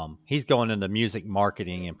he's going into music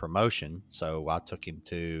marketing and promotion. So I took him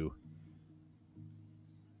to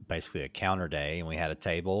basically a counter day, and we had a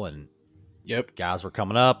table, and Yep. guys were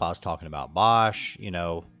coming up. I was talking about Bosch.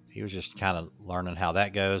 He was just kind of learning how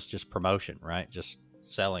that goes, just promotion, right? Just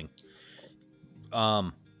selling.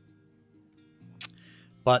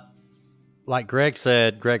 But like Greg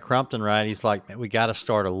said, Greg Crumpton, right? He's like, man, we got to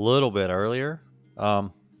start a little bit earlier.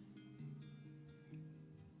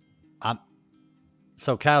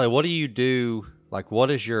 So Kylie, what do you do? Like, what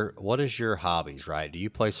is your hobbies, right? Do you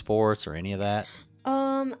play sports or any of that?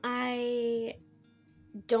 I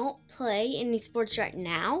don't play any sports right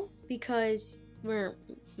now because we're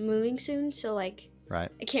moving soon, so like Right.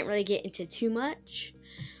 I can't really get into too much.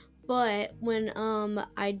 But when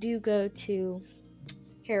I do go to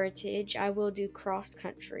Heritage, I will do cross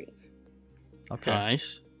country. Okay.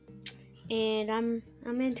 Nice. And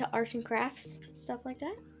I'm into arts and crafts, stuff like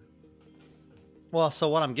that. Well, so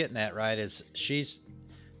what I'm getting at, right, is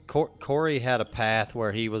Corey had a path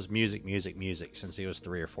where he was music since he was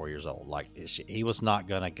 3 or 4 years old. Like, he was not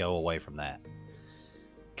going to go away from that.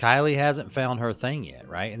 Kylie hasn't found her thing yet,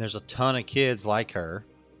 right? And there's a ton of kids like her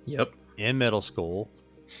Yep. in middle school.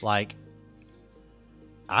 Like,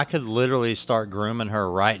 I could literally start grooming her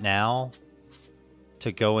right now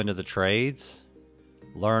to go into the trades,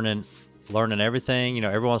 learning everything.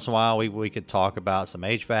 Every once in a while we could talk about some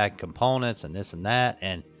HVAC components and this and that,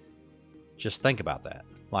 and just think about that.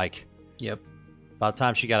 Like, Yep. by the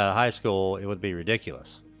time she got out of high school, it would be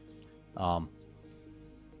ridiculous.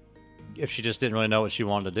 If she just didn't really know what she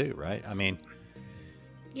wanted to do, right? I mean,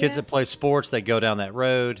 kids Yeah. that play sports, they go down that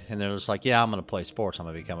road and they're just like, yeah, I'm going to play sports. I'm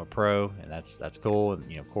going to become a pro, and that's cool.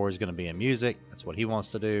 And Corey's going to be in music. That's what he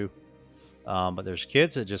wants to do. But there's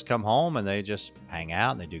kids that just come home and they just hang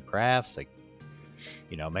out and they do crafts. They,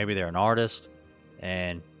 maybe they're an artist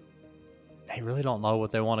and they really don't know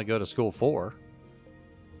what they want to go to school for.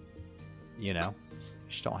 you know, you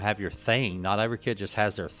just don't have your thing. Not every kid just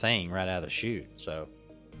has their thing right out of the chute. So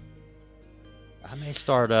I may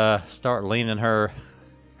start leaning her.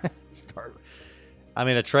 I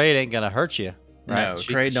mean, a trade ain't gonna hurt you, right? No,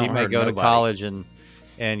 trade don't She may hurt go to nobody. college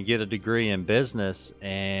and get a degree in business,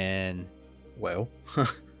 and Well,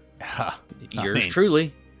 I yours mean,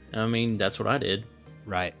 truly. I mean, that's what I did.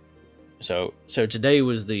 right? So today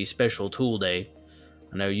was the special tool day.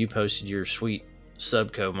 I know you posted your sweet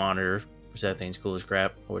Subco monitor, which that thing's cool as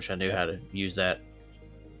crap. I wish I knew how to use that.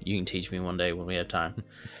 You can teach me one day when we have time.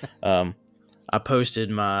 I posted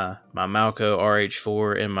my Malco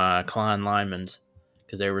RH4 and my Klein Lineman's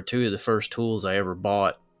because they were two of the first tools I ever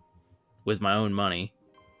bought with my own money.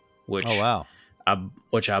 Which Oh wow!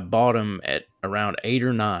 I bought them at around 8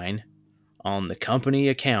 or 9 on the company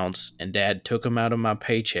accounts, and Dad took them out of my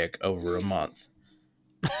paycheck over a month.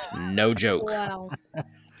 No joke. Wow.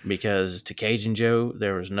 Because to Cajun Joe,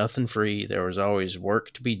 there was nothing free. There was always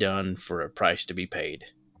work to be done for a price to be paid.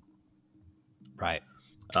 Right.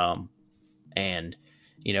 And,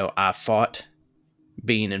 you know, I fought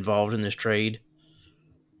being involved in this trade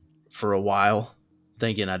for a while,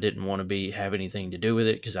 thinking I didn't want to have anything to do with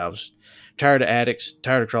it because I was tired of addicts,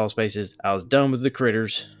 tired of crawl spaces. I was done with the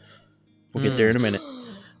critters. We'll get there in a minute.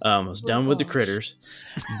 I was done with the gosh. critters.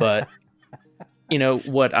 But, you know,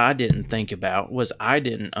 what I didn't think about was I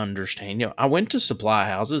didn't understand. You know, I went to supply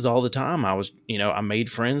houses all the time. I made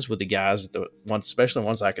friends with the guys, especially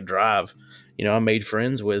once I could drive. You know, I made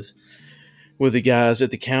friends with the guys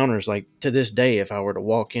at the counters. Like, to this day, if I were to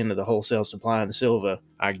walk into the wholesale supply in Silva,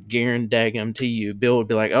 I guarantee you, Bill would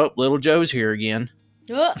be like, "Oh, little Joe's here again."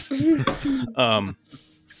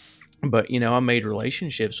 But, you know, I made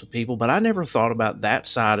relationships with people, but I never thought about that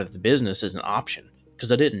side of the business as an option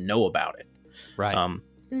because I didn't know about it. Right. Mhm.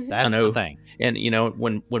 That's I know. the thing. And, you know,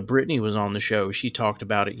 when Brittany was on the show, she talked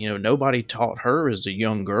about it. You know, nobody taught her as a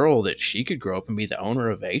young girl that she could grow up and be the owner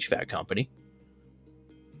of an HVAC company.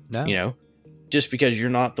 No. You know, just because you're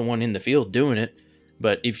not the one in the field doing it.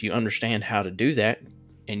 But if you understand how to do that,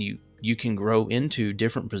 and you can grow into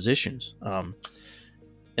different positions.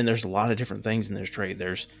 And there's a lot of different things in this trade.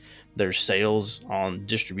 There's sales on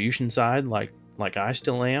distribution side, like I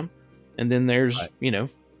still am. And then there's, Right. you know,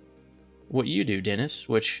 what you do, Dennis,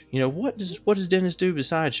 which, you know, what does Dennis do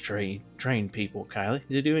besides train people, Kylie?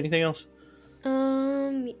 Does he do anything else?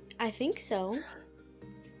 I think so.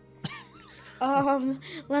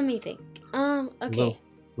 Let me think. Okay.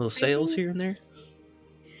 Little sales here and there?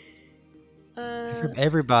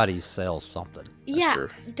 Everybody sells something. Yeah. true.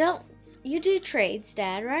 Don't you do trades,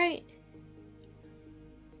 Dad? Right?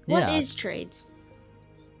 What Yeah. is trades?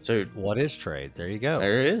 So What is trade? There you go.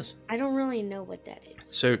 there it is. I don't really know what that is.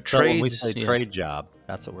 So So when we trades, say yeah. trade job,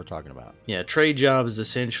 that's what we're talking about. Yeah, trade job is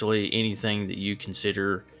essentially anything that you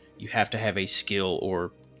consider you have to have a skill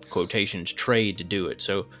or quotations trade to do it.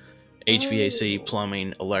 So HVAC, Oh.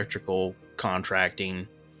 plumbing, electrical, contracting,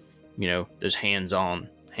 you know, there's hands-on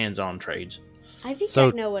trades. I think So-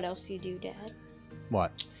 I know what else you do, Dad.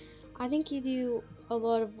 What? I think you do a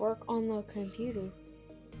lot of work on the computer.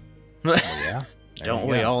 Oh, yeah. There Don't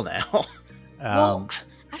you we go. all now? Well,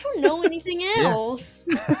 I don't know anything else.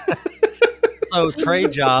 So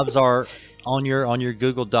trade jobs are on your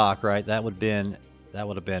Google Doc, right? That would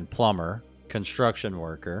have been plumber, construction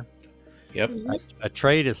worker. Yep. Mhm. A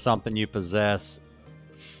trade is something you possess.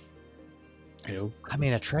 You know, I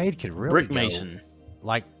mean, a trade could really brick go, mason,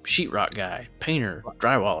 like, sheetrock guy, painter,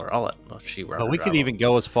 drywaller, all that. Well, sheetrock. but we could drywall. even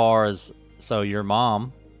go as far as, so your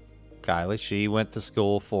mom, Kylie, she went to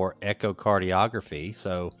school for echocardiography,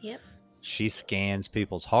 so Yep. she scans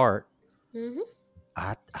people's heart. Mhm.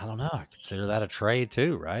 I don't know. I consider that a trade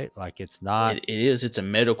too, right? Like, it's not. It is. It's a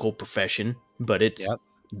medical profession, but it's Yep.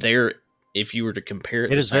 there. If you were to compare it,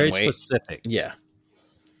 It the is very same way, specific. yeah.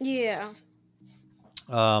 Yeah.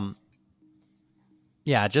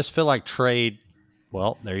 Yeah, I just feel like trade.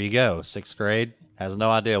 Well, there you go. Sixth grade has no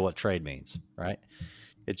idea what trade means, right?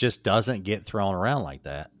 It just doesn't get thrown around like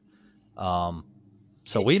that.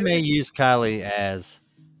 So It we sure may use Kylie as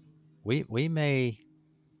we may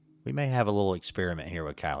have a little experiment here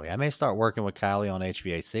with Kylie. I may start working with Kylie on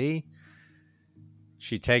HVAC.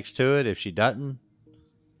 She takes to it. If she doesn't,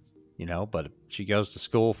 you know, but if she goes to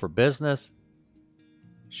school for business,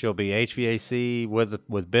 she'll be HVAC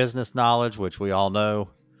with business knowledge, which we all know.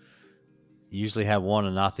 You usually have one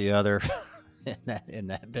and not the other in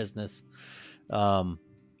that business.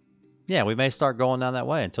 Yeah, we may start going down that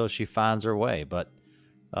way until she finds her way. But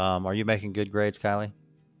are you making good grades, Kylie?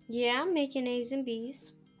 Yeah, I'm making A's and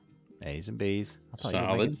B's. A's and B's. I thought you were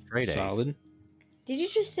Solid. making straight A's. Solid. Did you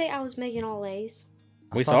just say I was making all A's?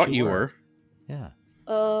 I We thought you were. Yeah.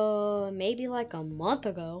 maybe like a month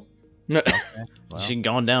ago. No, Well, she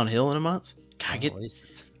gone downhill in a month. God, at least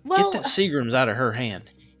it's- Well, get that Seagram's out of her hand.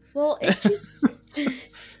 well, it just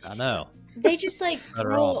I know. they just like Better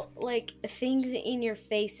throw off. like things in your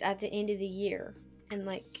face at the end of the year, and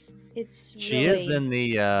like it's She really is in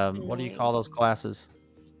the what do you annoying. call those classes?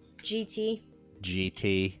 GT.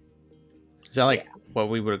 GT. Is that like what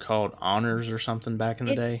we would have called honors or something back in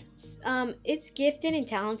the day? It's gifted and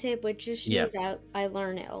talented, but just Yeah. means I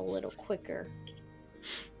learn it a little quicker.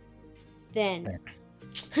 Then,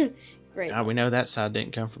 great. God, we know that side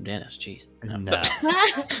didn't come from Dennis. Jeez. No.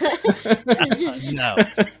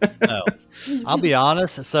 No. I'll be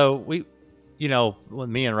honest. So we,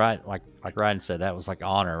 when me and Ryan, like Ryan said, that was like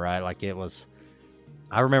honor, right? Like it was.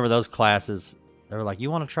 I remember those classes. They were like,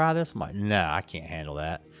 "You want to try this?" I'm like, "No, I can't handle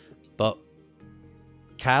that." But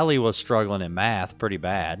Kylie was struggling in math pretty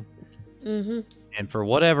bad, Mm-hmm. and for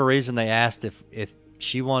whatever reason, they asked if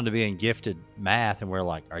she wanted to be in gifted math, and we're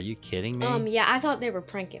like, "Are you kidding me?" Yeah, I thought they were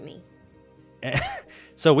pranking me.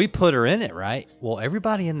 So we put her in it, right? Well,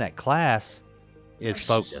 everybody in that class is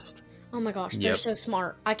focused. Oh my gosh, they're Yep. so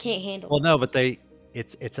smart. I can't handle Well, it. no, but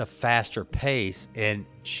it's a faster pace, and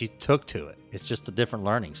she took to it. It's just a different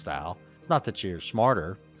learning style. It's not that you're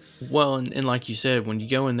smarter. Well, and like you said, when you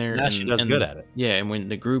go in there, Now she does good at it. Yeah, and when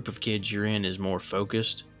the group of kids you're in is more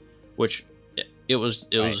focused, which it was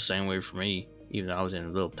Right. the same way for me. Even though I was in a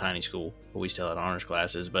little tiny school, but we still had honors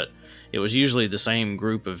classes. But it was usually the same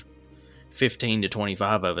group of 15 to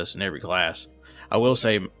 25 of us in every class. I will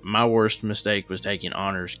say my worst mistake was taking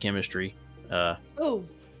honors chemistry. Oh,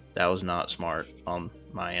 That was not smart on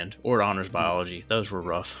my end, or honors biology. Those were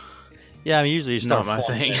rough. Yeah, I mean, usually you Not start my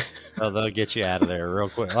flunking thing. it. They'll get you out of there real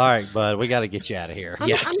quick. All right, bud, we got to get you out of here. I'm,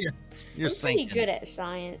 Yeah. I'm, You're I'm pretty sinking. good at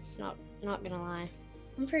science. Not gonna lie,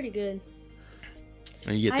 I'm pretty good.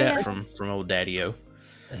 And you get I that have- from old Daddy-O.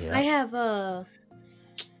 Yeah. I have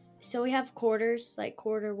so we have quarters, like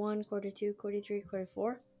quarter 1, quarter 2, quarter 3, quarter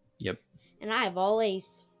 4. Yep. And I have all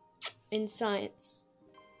A's in science.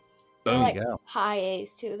 They're Boom. like you go. high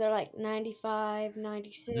A's too. They're like 95,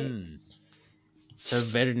 96. So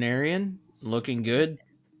veterinarian, looking good.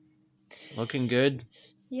 Looking good.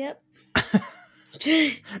 Yep.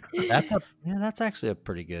 That's actually a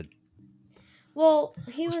pretty good. Well,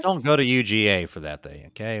 he was Just don't go to UGA for that day,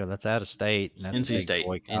 okay? Well, that's out of state. And that's a NC big State.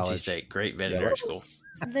 boy NC college. State. Great veterinary Yeah.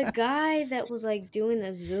 school. the guy that was like doing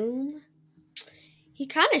the Zoom. He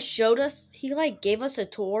kind of showed us. He like gave us a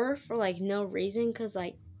tour for like no reason, cause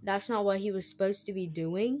like that's not what he was supposed to be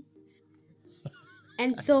doing.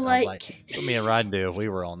 And so Sounds like, that's what me and Ryan do if we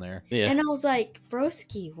were on there. Yeah. and I was like,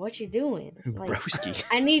 broski, what you doing? Like, Broski.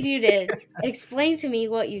 I need you to explain to me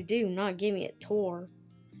what you do, not give me a tour.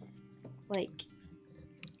 Like,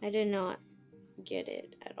 I did not get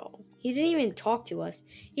it at all. He didn't even talk to us.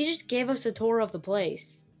 He just gave us a tour of the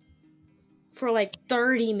place for like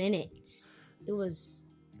 30 minutes. It was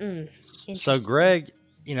So interesting. Greg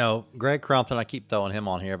Crumpton, I keep throwing him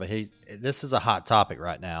on here, but this is a hot topic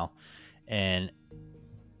right now. And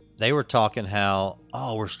they were talking how,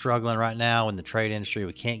 we're struggling right now in the trade industry.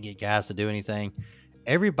 We can't get guys to do anything.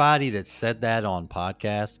 Everybody that said that on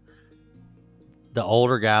podcasts, the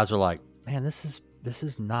older guys are like, man, this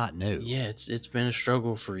is not new. Yeah, it's been a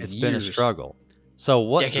struggle for years. It's been a struggle. So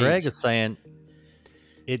what Decades. Greg is saying,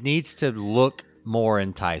 it needs to look more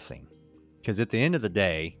enticing. Because at the end of the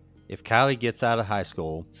day, if Kylie gets out of high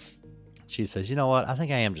school, she says, you know what, I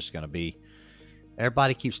think I am just going to be.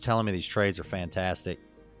 Everybody keeps telling me these trades are fantastic.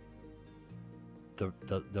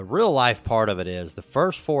 The real life part of it is the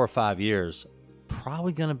first 4 or 5 years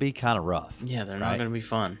probably going to be kind of rough. Yeah, they're not Right. going to be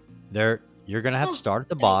fun. You're going to have to start at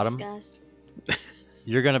the Thanks, bottom. guys.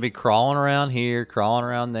 You're going to be crawling around here, crawling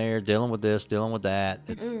around there, dealing with this, dealing with that.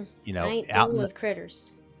 It's I ain't out dealing in with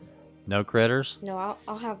critters. no critters. No,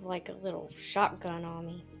 I'll have like a little shotgun on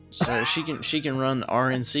me. So she can run the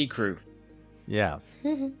RNC crew. Yeah.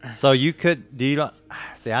 So you could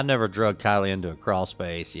see. I never drug Kylie into a crawl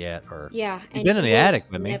space yet, or Yeah. You've been in the will attic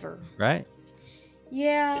with me. Never. right?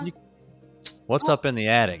 Yeah. Can What's up in the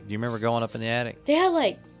attic? Do you remember going up in the attic? They had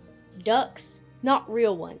like ducks, not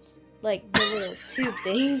real ones, like the little tube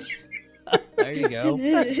things. There you go.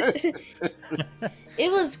 It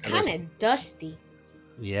was kind of dusty.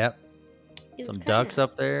 Yep. It was Some kinda- ducks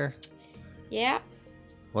up there. Yeah.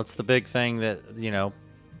 What's the big thing that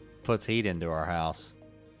puts heat into our house?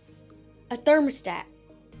 A thermostat.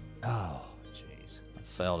 Oh, jeez, I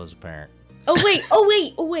failed as a parent. Oh wait. Oh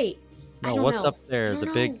wait. Oh wait. I No, don't what's know. up there? I don't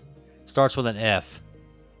The big know. starts with an F.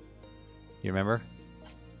 You remember?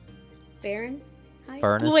 Fahrenheit?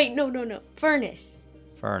 Furnace? Wait, no. Furnace.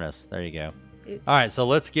 Furnace. There you go. All right, so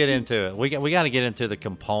let's get into it. We got to get into the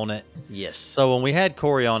component. Yes. So when we had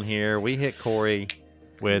Corey on here, we hit Corey I'm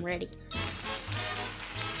with ready.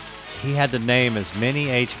 he had to name as many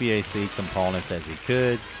HVAC components as he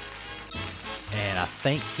could, and I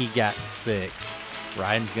think he got 6.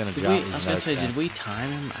 Ryan's gonna Did jot we, these I was gonna notes say, down. did we time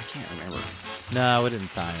him? I can't remember. No, we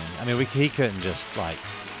didn't time him. I mean, he couldn't just like.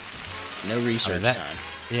 No research that- time.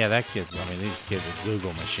 Yeah, that kid's. I mean, these kids are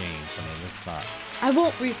Google machines. I mean, it's not. I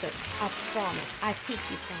won't research. I promise. I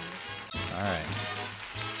pinky promise. All right.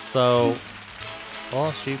 So,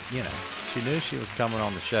 well, she knew she was coming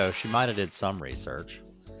on the show. She might have did some research.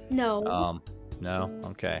 No. No.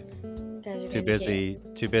 Okay. Guys are Too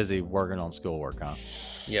gonna busy working on schoolwork, huh?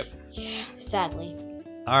 Yep. get- Yeah, sadly.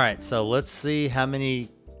 All right. So let's see how many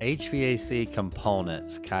HVAC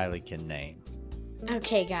components Kylie can name.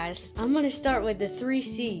 Okay, guys. I'm gonna start with the 3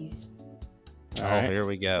 C's. Oh, All right. here we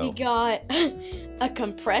We go. got a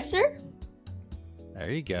compressor,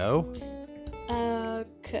 There you go. a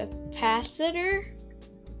capacitor,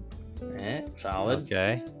 Solid.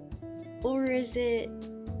 Okay. or is it?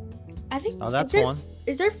 I think. Oh, that's is there, one.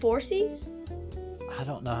 Is there 4 C's? I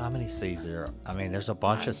don't know how many C's there are. I mean, there's a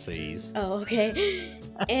bunch of C's. Oh, okay.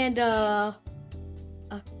 And a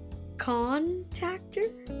contactor.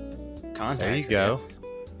 Contactor. There you go.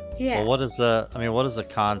 Yeah. Well, what does a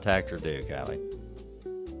contactor do, Kylie?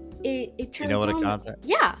 It turns You know what a on. contact?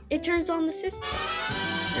 Yeah, it turns on the system.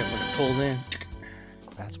 Yeah, when it pulls in.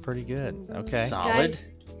 That's pretty good. Okay. Solid.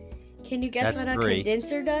 Guys, can you guess That's what a 3.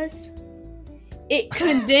 condenser does? It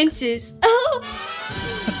condenses. Oh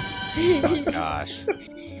gosh.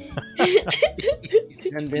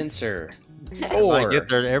 Condenser. Everybody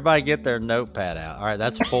 4. everybody get their notepad out. All right,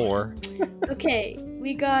 that's 4. Okay,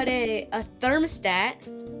 we got a thermostat.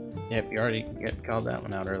 Yep, you already called that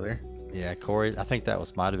one out earlier. Yeah, Corey. I think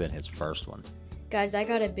that might have been his first one. Guys, I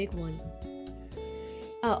got a big one.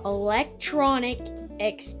 A electronic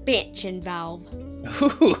expansion valve.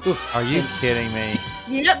 Are you kidding me?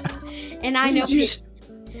 Yep. And I know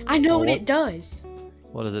I know what it does.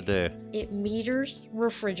 What does it do? It meters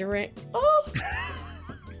refrigerant. Oh.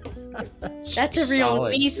 That's a real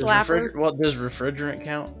Solid. knee Does slapper. Well, does refrigerant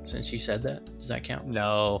count? Since you said that, does that count?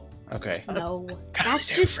 No. Okay. No. God, That's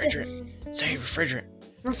say just refrigerant. Say refrigerant.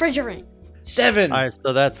 refrigerant. 7. All right,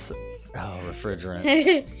 so that's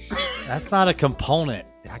refrigerant. That's not a component.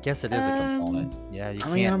 I guess it is a component. Yeah, you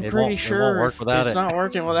can't. I mean, I'm it pretty won't, sure it won't work without it's it. not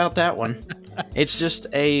working without that one. It's just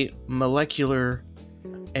a molecular,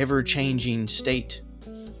 ever-changing state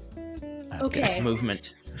Okay.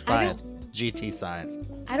 movement. Science. GT science.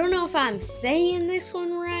 I don't know if I'm saying this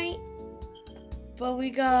one right, but we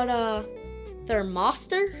got a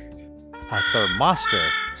thermostat. A thermostat.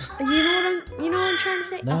 You know what I'm trying to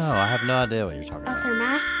say? No, I have no idea what you're talking A about.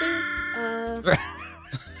 thermastor.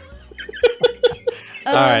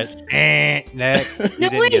 All right. Next. You No,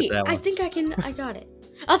 didn't wait. get that I one. think I got it.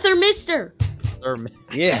 A thermistor.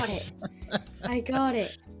 Yes. I got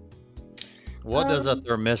it. What does a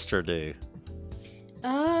thermistor do?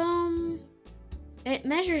 It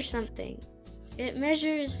measures something. It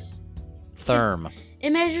measures Therm.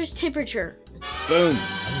 temperature. Boom.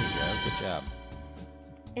 There you go. Good job.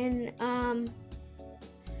 And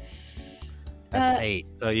That's 8.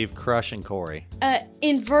 So you've crushing Corey.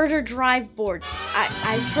 inverter drive board.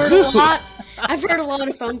 I've heard a lot. I've heard a lot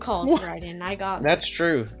of phone calls right in. I got That's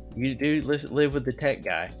true. You do live with the tech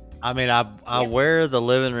guy. I mean, I Yep. wear the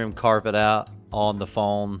living room carpet out on the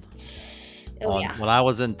phone. Oh yeah. When I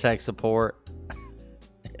was in tech support,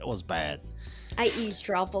 it was bad. I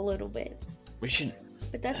eavesdrop a little bit, We should.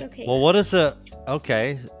 but that's okay. Well, what is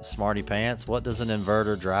okay, smarty pants, what does an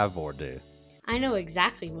inverter drive board do? I know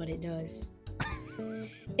exactly what it does.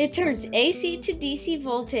 It turns AC to DC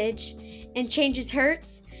voltage and changes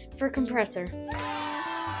hertz for compressor.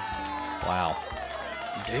 Wow.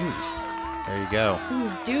 Dude. There you go.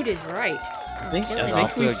 Dude is right. I think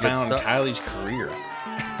off to we a good found start. Kylie's career.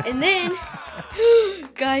 And then,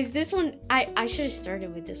 guys, this one, I should have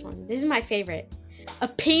started with this one. This is my favorite. A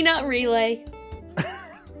peanut relay.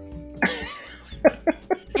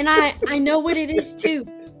 And I know what it is too.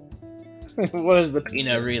 What does the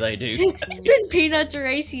peanut relay do? It's when peanuts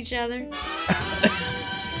race each other.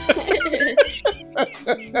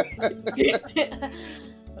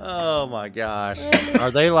 Oh my gosh.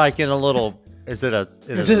 Are they like in a little is it a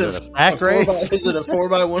sack race? Is it a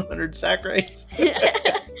 4x100 sack race?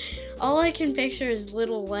 All I can picture is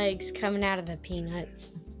little legs coming out of the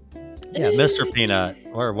peanuts. Yeah, Mr. Peanut.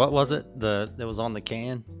 Or what was it? That was on the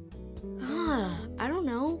can? I don't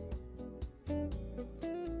know.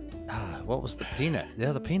 What was the peanut?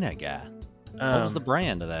 Yeah, the peanut guy. What was the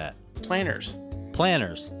brand of that? Planners?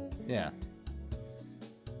 Planners. Yeah.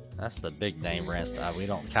 That's the big name brand stuff. We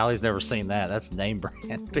don't. Callie's never seen that. That's name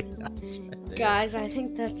brand peanuts. Right there. Guys, I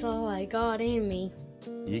think that's all I got in me.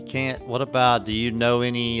 You can't. What about? Do you know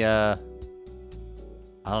any? I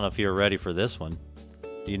don't know if you're ready for this one.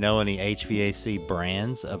 Do you know any HVAC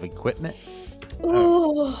brands of equipment?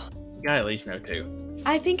 Oh, You gotta at least know 2.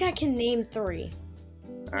 I think I can name 3.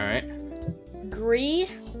 All right. Gree,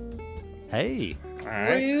 Hey, All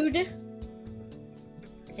right. Rude,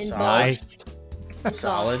 and Solid. Bosch. nice.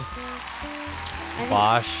 Solid. I think-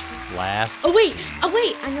 Bosch, Last. Oh wait,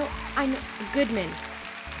 I know. Goodman.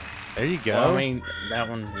 There you go. Well, I mean, that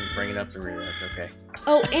one, bring it up the rear. That's okay.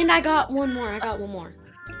 Oh, and I got one more. All right, I'm gonna put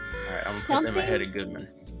them Something- ahead of Goodman.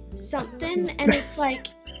 Something, and it's like,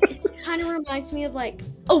 it's kind of reminds me of like,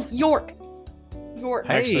 York. Hey.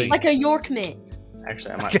 Actually, Like a York mint.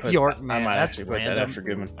 Actually, I might Like a put, York I man, might that's actually put that random. up for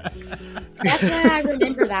Goodman. That's why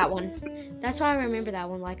I remember that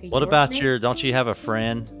one. Like a What York about mint. your? Don't you have a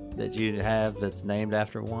friend that you have that's named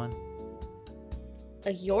after one?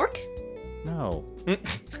 A York? No,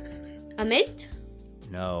 A mint?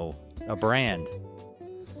 no, a brand.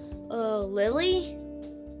 Lily?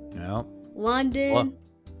 No, London? What?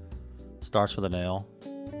 Starts with an L.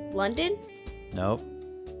 London? Nope.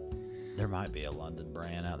 There might be a London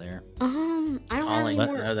brand out there. I don't have Only any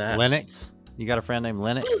know more. that. Linux. You got a friend named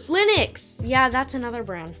Linux? Linux. Yeah, that's another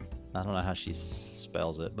brand. I don't know how she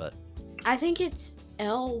spells it, but I think it's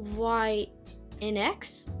LYNX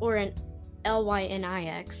or an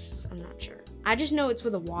LYNIX. I'm not sure. I just know it's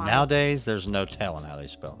with a Y. nowadays there's no telling how they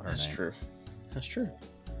spell her That's name. true. That's true.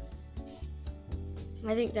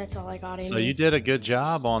 I think that's all I got in So me. you did a good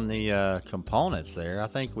job on the components there. I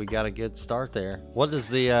think we got a good start there. What does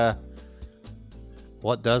the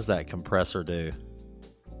what does that compressor do?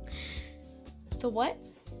 The what?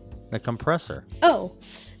 The compressor. Oh,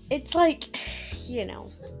 it's like,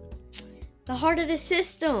 the heart of the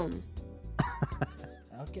system.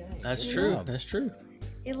 Okay. That's good true. job. That's true.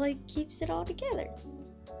 It like keeps it all together.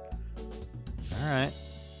 All right.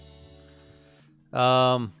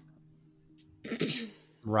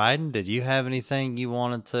 Ryden, did you have anything you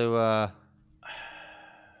wanted to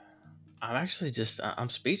I'm actually I'm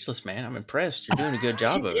speechless, man. I'm impressed. You're doing a good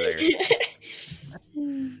job over there.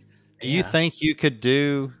 do you think you could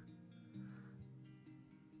do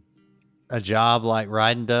a job like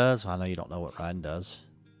Ryden does? Well, I know you don't know what Ryden does.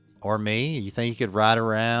 Or me? You think you could ride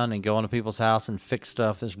around and go into people's house and fix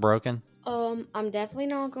stuff that's broken? I'm definitely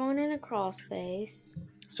not going in a crawl space.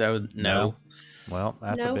 So no. Well,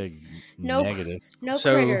 that's a Nope. big Nope. negative. No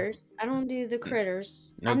So- critters. I don't do the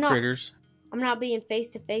critters. No I'm not, critters. I'm not being face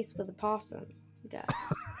to face with a possum, guys.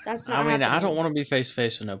 That's not. I mean, I happening. don't want to be face to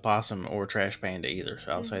face with no possum or trash panda either.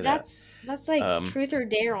 So I'll say That's like Um, truth or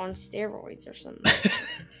dare on steroids or something.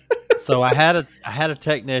 So I had a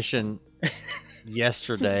technician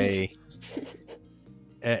yesterday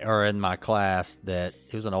or in my class that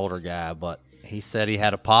he was an older guy, but he said he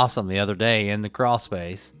had a possum the other day in the crawl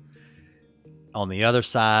space on the other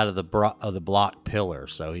side of the block pillar,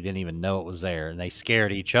 so he didn't even know it was there, and they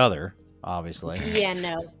scared each other, obviously. Yeah,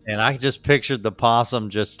 no. And I just pictured the possum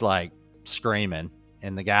just like screaming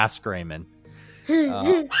and the guy screaming,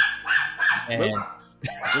 and that.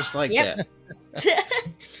 Just like Yep. that.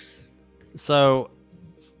 so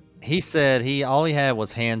he said all he had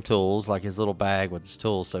was hand tools, like his little bag with his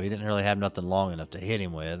tools, so he didn't really have nothing long enough to hit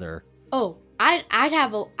him with. Or Oh, I'd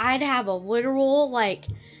have a literal like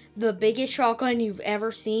the biggest shotgun you've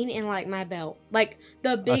ever seen in like my belt, like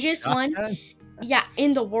the biggest one, shotgun? yeah,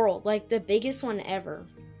 in the world, like the biggest one ever.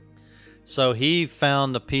 So he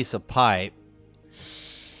found a piece of pipe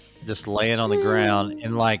just laying on the ground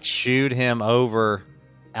and like shooed him over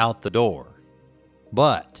out the door.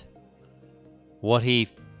 But what he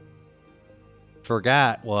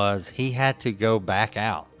forgot was he had to go back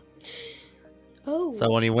out. Oh,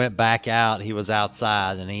 So when he went back out, he was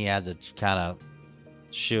outside and he had to kind of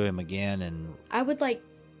shoo him again and I would like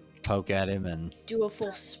poke at him. And do a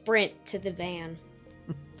full sprint to the van,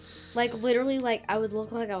 like literally, like I would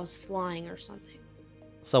look like I was flying or something.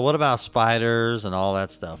 so what about spiders and all that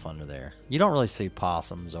stuff under there? You don't really see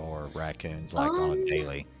possums or raccoons like on a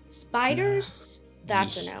daily. Spiders,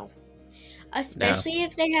 that's a Yeesh. no. Especially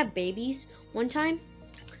if they have babies. One time,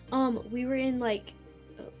 we were in like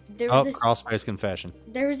there was Oh, this crawl space confession.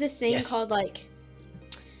 there was this thing Yes. called like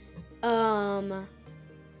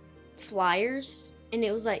flyers, and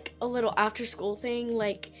it was like a little after school thing,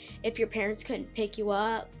 like if your parents couldn't pick you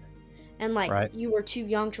up and like Right. you were too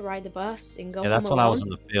young to ride the bus and go Yeah, that's home when I alone. was in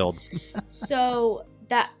the field. So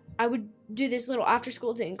that I would do this little after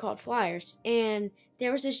school thing called flyers, and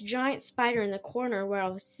there was this giant spider in the corner where I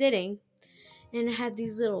was sitting, and it had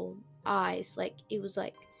these little eyes. Like it was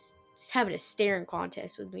like having a staring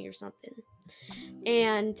contest with me or something.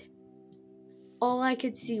 And all I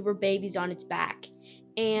could see were babies on its back.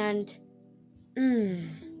 And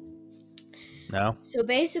No. so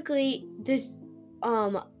basically this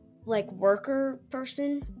like worker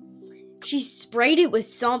person, she sprayed it with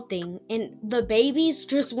something and the babies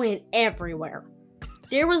just went everywhere.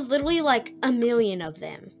 There was literally like a million of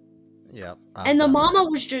them. Yep. And the mama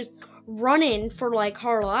was just running for like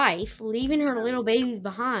her life, leaving her little babies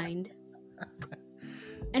behind.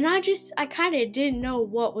 And I kind of didn't know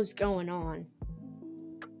what was going on.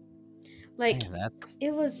 Like, Man, that's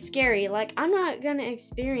it was scary. Like, I'm not gonna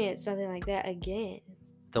experience something like that again.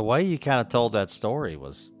 the way you kind of told that story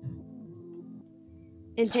was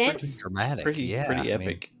Intense. dramatic. Pretty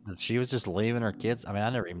epic. That she was just leaving her kids. I mean, I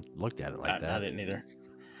never even looked at it like I that. didn't either.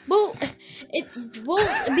 Well, because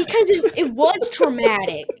it was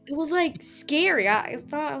traumatic. It was like scary. I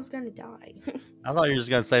thought I was gonna die. I thought you were just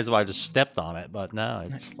gonna say somebody just stepped on it, but no,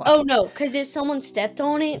 it's like, Oh no, because if someone stepped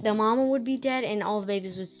on it, the mama would be dead, and all the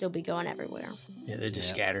babies would still be going everywhere. Yeah, they just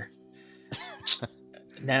Yeah. scatter.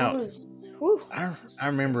 It Now, was, whew. I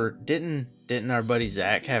remember, didn't our buddy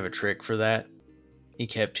Zach have a trick for that? He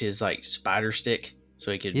kept his like spider stick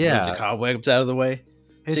so he could move Yeah. the cobwebs out of the way.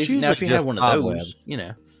 it's See, usually now if you just had one cobwebs. of those, you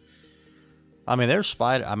know, I mean, there's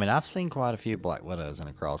spider. I mean, I've seen quite a few black widows in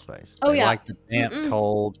a crawl space. Oh, They yeah. like the damp, Mm-mm.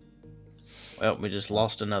 cold. well, we just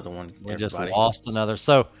lost another one. We just everybody. lost another.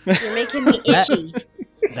 So You're making me itchy.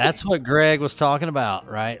 that's what Greg was talking about,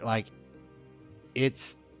 right? Like,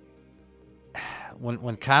 it's when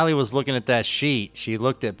Kylie was looking at that sheet, she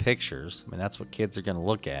looked at pictures. I mean, that's what kids are going to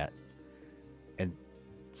look at, and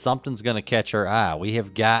something's going to catch her eye. We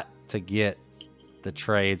have got to get the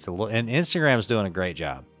trades a little, and Instagram's doing a great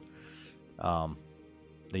job.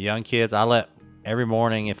 The young kids, I let every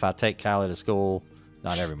morning if I take Kylie to school,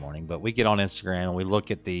 not every morning, but we get on Instagram and we look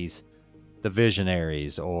at the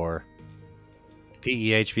visionaries or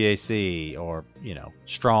PEHVAC or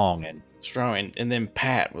Strong and Strong, and then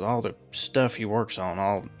Pat with all the stuff he works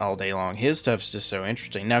on all day long. His stuff's just so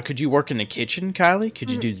interesting. Now, could you work in the kitchen, Kylie?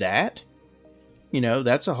 Could you do that?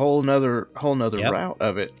 That's a whole nother Yep. route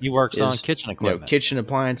of it. he works on Is, kitchen equipment. kitchen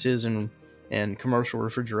appliances and commercial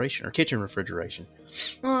refrigeration or kitchen refrigeration.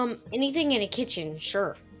 Anything in a kitchen,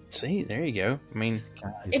 sure. See, there you go. I mean,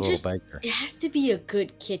 He's It a just little baker. it has to be a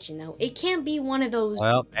good kitchen though. It can't be one of those.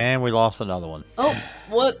 Well, and we lost another one. Oh,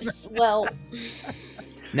 whoops. Well,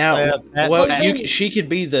 now, Well, then- she could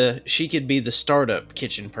be the startup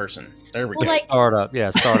kitchen person. There we Well, go.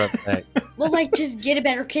 like- Startup tech. like just get a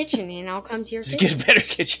better kitchen and I'll come to your Just kitchen. get a better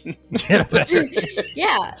kitchen. Get a better-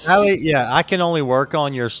 Yeah. Kylie, yeah, I can only work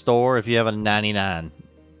on your store if you have a 99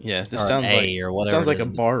 Yeah, this or sounds an like A or whatever. sounds like it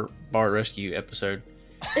a is. bar rescue episode.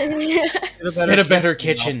 Get Get a better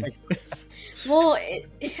kitchen. Well,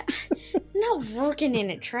 I'm not working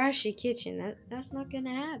in a trashy kitchen. That's not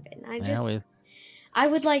gonna happen. I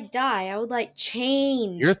would like die. I would like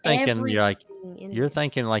change. You're thinking you're like everything in you're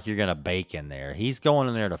thinking like you're gonna bake in there. He's going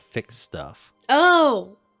in there to fix stuff.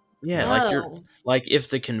 Oh. Yeah, no. like if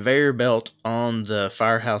the conveyor belt on the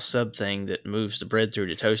Firehouse sub thing that moves the bread through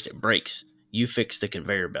to toast it breaks, you fix the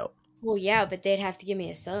conveyor belt. Well, yeah, but they'd have to give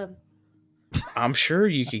me a sub. I'm sure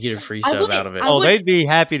you could get a free I sub wouldn't- out of it. I Oh, would- they'd be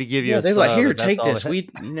happy to give you Yeah, a they're sub. like, here, if that's take all this.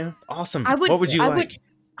 they- Awesome. I would- what would you I like? would-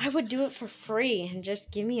 I would do it for free and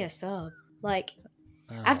just give me a sub. Like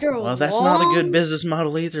after a Well, that's not a good long- business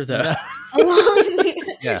model either, though. a long-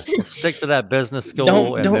 Yeah, stick to that business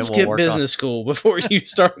school. and Don't then skip we'll work business school before you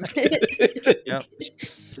start. Yep.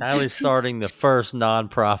 Kylie's starting the first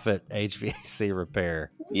nonprofit HVAC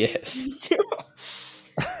repair. Yes.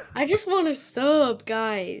 I just want a sub,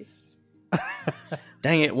 guys.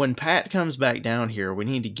 Dang it! When Pat comes back down here, we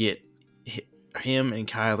need to get him and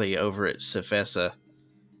Kylie over at Cefesa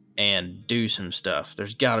and do some stuff.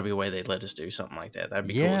 There's got to be a way they'd let us do something like that. That'd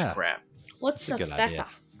be cool Yeah. as crap. What's That's a a good idea.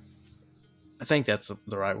 fessa? I think that's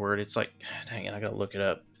the right word. It's like, dang it, I gotta look it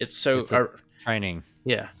up. It's so, It's a- Training.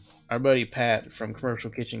 yeah. Our buddy Pat from Commercial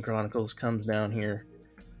Kitchen Chronicles comes down here.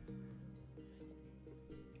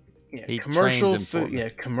 Yeah, He commercial trains in food. Fort Mill. Yeah,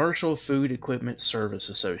 Commercial Food Equipment Service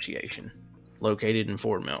Association, located in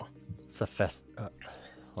Fort Mill. It's a fest.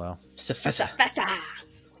 Well, Cefesa. Fessa.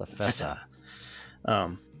 it's a festa.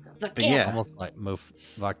 But yeah, Almost like move.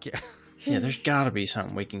 Like, yeah. There's got to be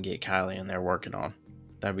something we can get Kylie in there working on.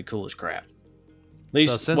 That'd be cool as crap. At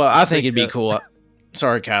least, since well, the I think it'd be sick- cool.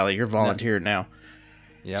 Sorry, Kylie, you're volunteering now.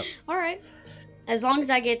 Yep. All right. As long as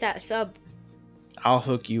I get that sub. I'll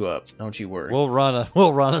hook you up. Don't you worry. We'll run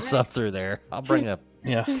a sub through there. I'll bring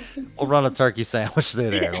yeah. we'll run a turkey sandwich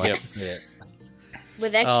through there. Like, Yep. yeah.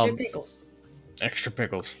 With extra Um, pickles. Extra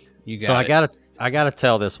pickles. You got So it. I gotta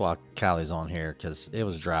tell this while Kylie's on here because it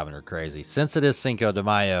was driving her crazy. Since it is Cinco de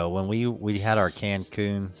Mayo, when we had our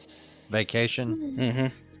Cancun vacation, Mm-hmm.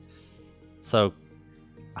 so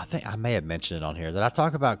I think I may have mentioned it on here. Did I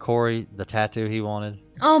talk about Corey, the tattoo he wanted?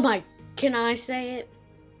 Oh my, can I say it?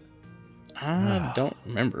 I don't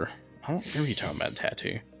remember. I don't remember you talking about a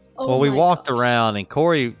tattoo. Oh Well, we my walked gosh. around, and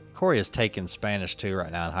Corey is taking Spanish too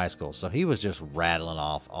right now in high school, so he was just rattling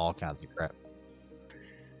off all kinds of crap.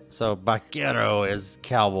 So vaquero is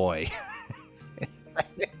cowboy.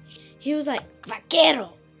 He was like,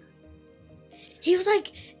 vaquero. He was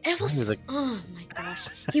like, it was, He was like- oh my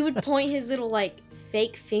gosh. He would point his little like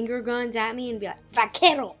fake finger guns at me and be like,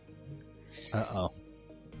 vaquero. Uh-oh.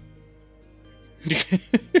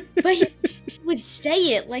 But he would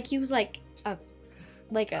say it like he was like a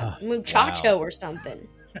muchacho or something.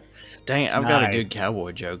 Dang it, I've got a Nice. good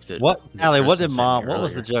cowboy joke that. What, that Allie? What Kristen did sent me mom? What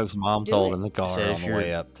was the earlier. jokes mom Do told it. in the car said on if the you're-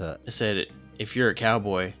 way up to? I said, if you're a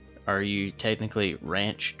cowboy, are you technically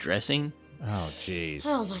ranch dressing? Oh, jeez.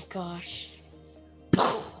 Oh my gosh.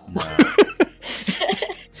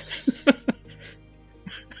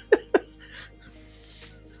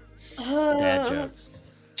 No. Dad jokes.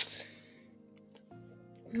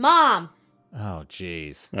 Mom. Oh,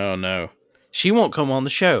 jeez. Oh no, she won't come on the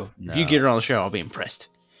show. If you No. get her on the show, I'll be impressed.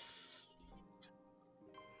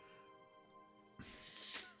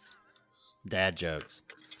 Dad jokes.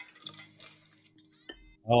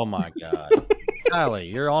 Oh my God,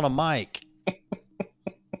 Kylie, you're on a mic.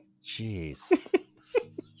 Jeez.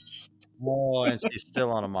 Boy, and she's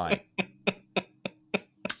still on a mic.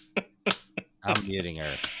 I'm muting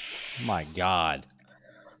her. My God.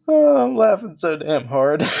 Oh, I'm laughing so damn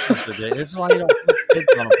hard. This is why you don't put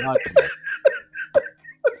kids on a podcast.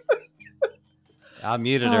 I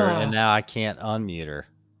muted her, and now I can't unmute her.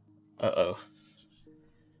 Uh-oh.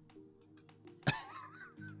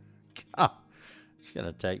 Oh, it's going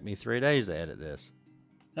to take me 3 days to edit this.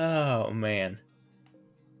 Oh man.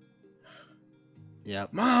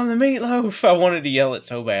 Yep. Mom, the meatloaf! I wanted to yell it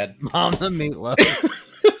so bad. Mom the meatloaf.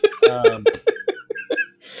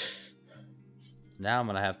 Now I'm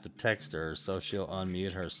going to have to text her so she'll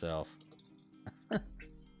unmute herself.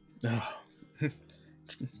 Oh.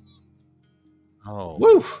 Oh.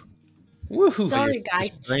 Woo! Woo! Sorry You're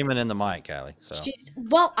guys. screaming in the mic, Kylie. So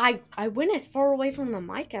Well, I went as far away from the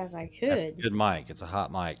mic as I That's could. a good mic. It's a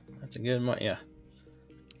hot mic. That's a good one. Yeah.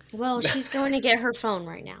 Well, she's going to get her phone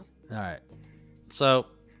right now. All right. So,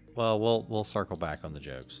 well, we'll circle back on the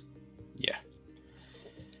jokes. Yeah.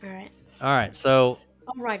 All right. All right. So,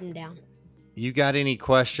 I'll write them down. you got any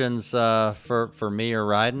questions for me or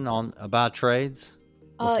Ryden on about trades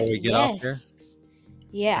before we get off here?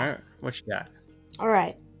 Yeah. All right. What you got? All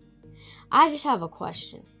right. I just have a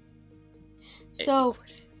question. So,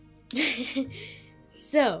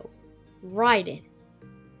 Ryden,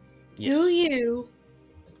 do you,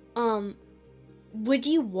 would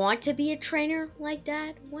you want to be a trainer like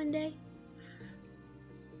Dad one day?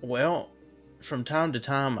 Well, from time to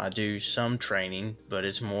time, I do some training, but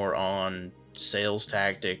it's more on sales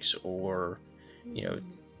tactics or,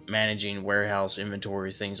 managing warehouse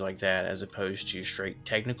inventory, things like that, as opposed to straight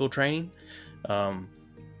technical training.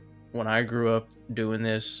 When I grew up doing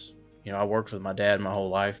this, I worked with my dad my whole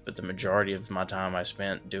life, but the majority of my time I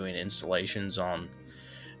spent doing installations on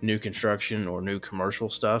new construction or new commercial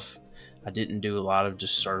stuff. I didn't do a lot of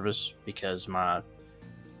just service because my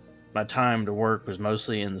time to work was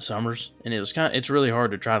mostly in the summers, and it's really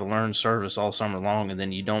hard to try to learn service all summer long, and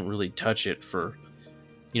then you don't really touch it for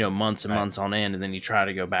months and months on end, and then you try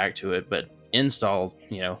to go back to it. But install,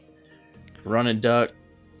 running duct,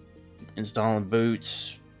 installing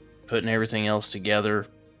boots, putting everything else together,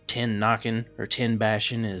 tin knocking or tin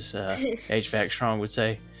bashing, as HVAC Strong would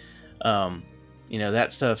say.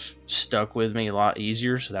 That stuff stuck with me a lot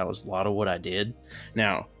easier, so that was a lot of what I did.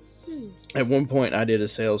 Now, at one point, I did a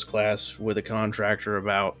sales class with a contractor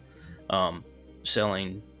about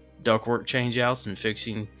selling ductwork changeouts and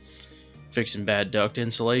fixing bad duct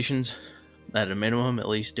insulations. At a minimum, at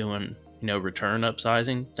least doing return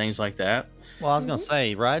upsizing, things like that. Well, I was gonna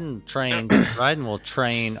say, Ryden will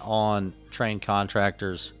train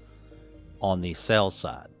contractors on the sales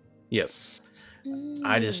side. Yep.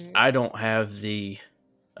 I don't have the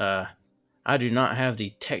I do not have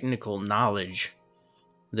the technical knowledge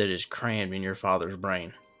that is crammed in your father's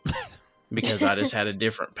brain, because I just had a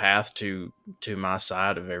different path to my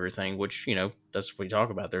side of everything, which that's what we talk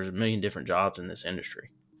about. There's a million different jobs in this industry.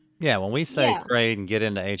 Yeah, when we say Yeah. trade and get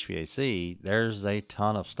into HVAC, there's a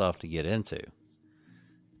ton of stuff to get into.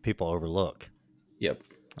 People overlook. Yep.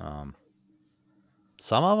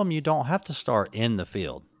 Some of them you don't have to start in the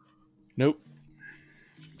field. Nope.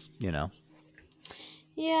 you know.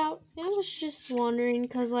 Yeah, I was just wondering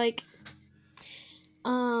because, like,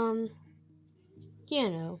 you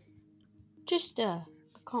know, just a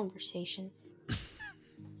conversation.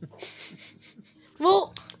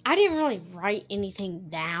 Well, I didn't really write anything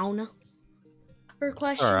down for It's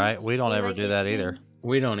questions. all right. We don't or, ever like, do that either. anything.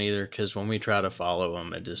 We don't either, because when we try to follow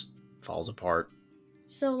them, it just falls apart.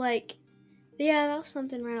 So, like, yeah, that was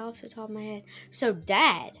something right off the top of my head. So,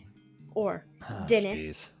 Dad, or Oh,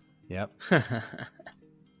 Dennis. jeez. Yep.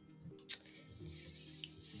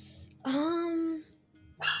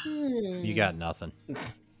 You got nothing.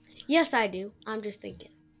 Yes, I do. I'm just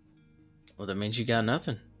thinking. Well, that means you got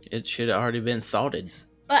nothing. It should have already been thoughted.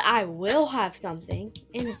 But I will have something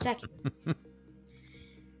in a second.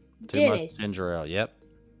 Too much Dennis, ginger ale. Yep.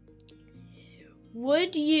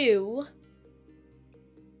 would you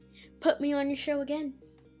put me on your show again?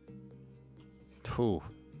 Whew.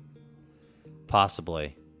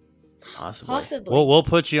 Possibly. Possibly. Possibly. We'll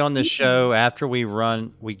put you on this show after we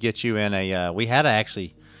get you in a, we had to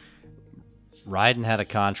actually, Ryden had a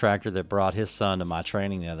contractor that brought his son to my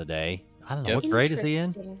training the other day. I don't know, Yep. what grade is he in?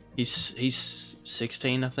 Interesting. He's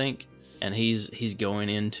 16, I think, and he's going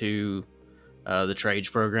into the trades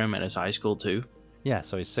program at his high school too. Yeah,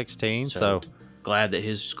 so he's 16, so glad that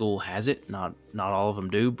his school has it. Not all of them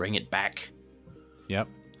do. Bring it back. yep.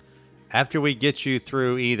 After we get you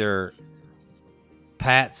through either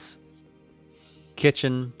Pat's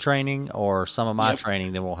kitchen training or some of my Yep.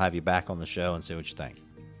 training, then we'll have you back on the show and see what you think.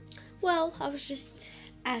 Well, I was just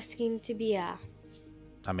asking to be a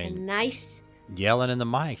I mean, nice. yelling in the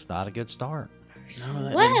mic's not a good start. No,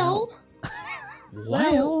 that Well, didn't help.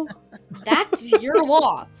 Well, that's your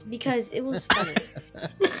loss because it was funny.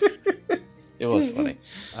 it was funny.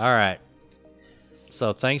 All right.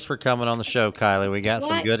 So thanks for coming on the show, Kylie. We got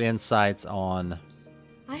some What? good insights on.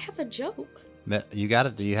 I have a joke. You got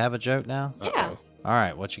it? Do you have a joke now? Yeah. Uh-oh. All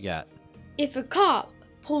right. What you got? If a cop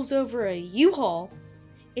pulls over a U-Haul,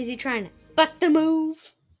 is he trying to bust a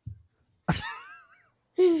move?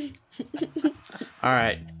 All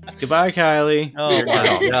right. Goodbye, Kylie. Oh You're my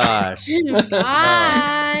out. gosh.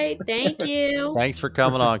 Bye. Thank you. Thanks for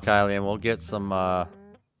coming on, Kylie, and we'll get some.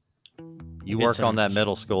 You Get work some- on that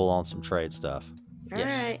middle school on some trade stuff.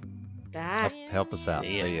 Yes. All right. Bye. Help us out.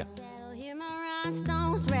 Yeah. See ya. Settle, hear my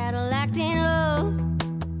rhinestones rattle, acting up.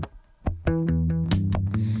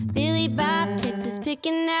 Billy Bob Texas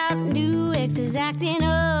picking out new exes, acting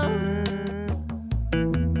up.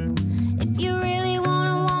 If you really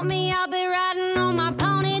want me, I'll be riding on my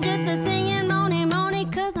pony, just a singing money, money,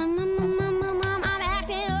 'cause I'm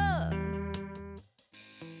acting up.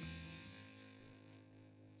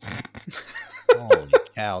 Holy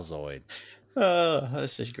cowzoid.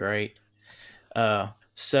 This is great. You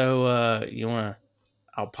want to?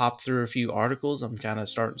 I'll pop through a few articles. I'm kind of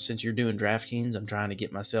starting, since you're doing DraftKings, I'm trying to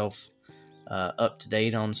get myself up to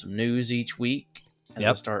date on some news each week as I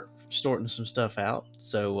Yep. start sorting some stuff out.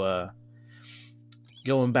 So,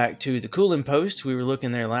 going back to the Cooling Post, we were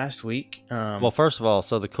looking there last week. Well, first of all,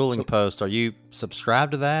 so the Cooling Post, are you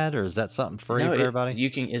subscribed to that, or is that something free for everybody?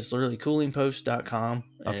 You can. It's literally coolingpost.com.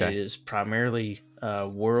 And Okay. It is primarily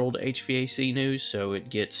world HVAC news, so it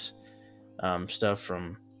gets stuff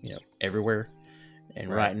from everywhere. And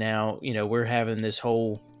Right. right now, we're having this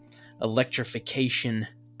whole electrification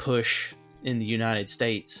push in the United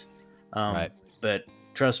States. Right. But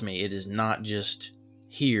trust me, it is not just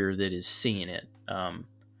here that is seeing it. The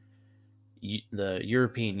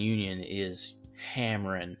European Union is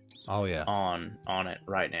hammering Oh yeah. on it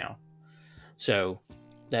right now. So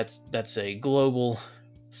that's a global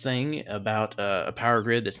thing about a power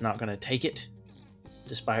grid that's not going to take it,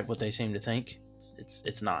 despite what they seem to think.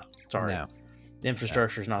 It's not. Sorry, No. the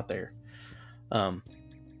infrastructure's not there. I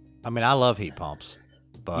mean, I love heat pumps,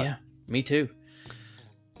 but Yeah, me too.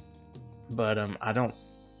 But I don't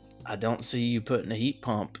see you putting a heat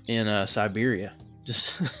pump in Siberia.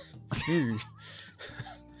 Just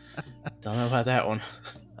don't know about that one.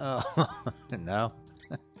 oh, no.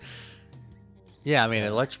 Yeah, I mean,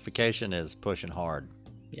 electrification is pushing hard.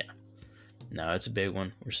 No, it's a big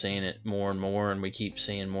one. We're seeing it more and more, and we keep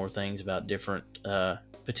seeing more things about different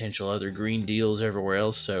potential other green deals everywhere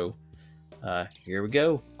else. So here we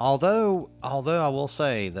go. Although I will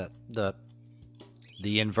say that the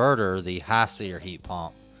inverter, the high seer heat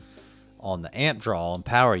pump on the amp draw and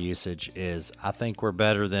power usage is, I think we're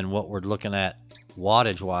better than what we're looking at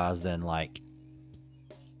wattage wise than like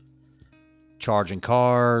charging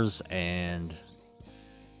cars and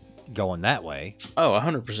going that way. Oh,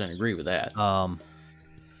 100% agree with that. I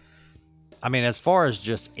mean, as far as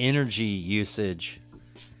just energy usage,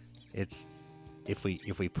 it's if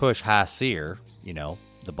we push high seer,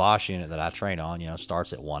 the Bosch unit that I train on,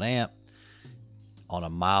 starts at 1 amp. On a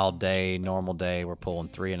mild day, normal day, we're pulling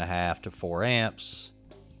 3.5 to 4 amps.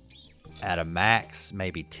 At a max,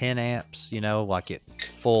 maybe 10 amps, like at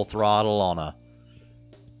full throttle on a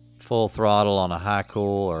high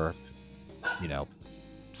cool, or,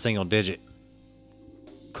 single digit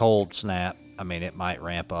cold snap. I mean, it might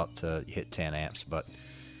ramp up to hit 10 amps, but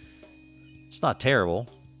it's not terrible.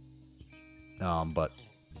 But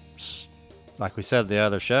like we said the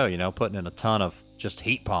other show, putting in a ton of just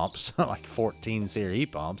heat pumps, like 14 SEER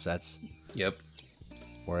heat pumps, that's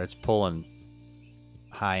where it's pulling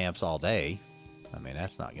high amps all day. I mean,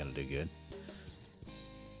 that's not going to do good.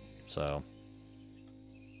 So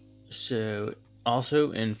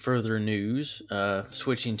also in further news,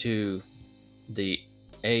 switching to the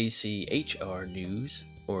ACHR news,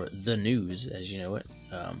 or the news as you know it,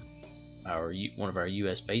 one of our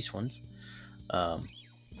US based ones.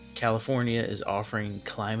 California is offering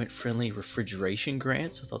climate-friendly refrigeration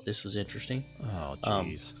grants. I thought this was interesting. Oh,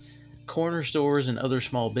 jeez. Corner stores and other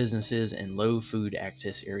small businesses in low food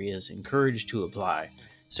access areas encouraged to apply.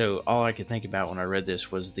 So all I could think about when I read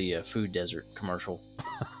this was the food desert commercial.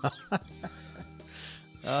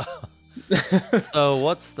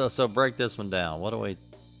 So break this one down.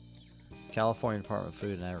 California Department of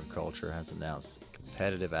Food and Agriculture has announced a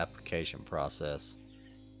competitive application process.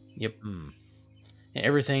 Yep. And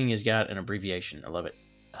everything has got an abbreviation. I love it.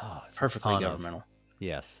 Oh, it's perfectly governmental.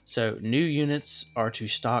 Yes. So new units are to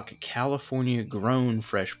stock California-grown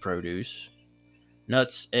fresh produce,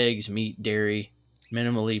 nuts, eggs, meat, dairy,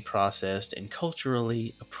 minimally processed, and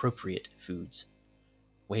culturally appropriate foods.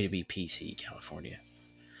 Way to be PC, California.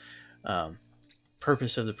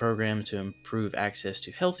 Purpose of the program to improve access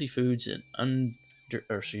to healthy foods in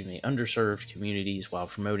underserved communities while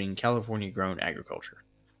promoting California-grown agriculture.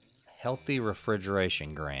 Healthy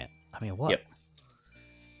refrigeration grant. I mean, what? Yep.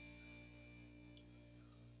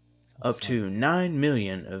 Up to $9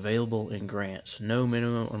 million available in grants. No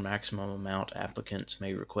minimum or maximum amount applicants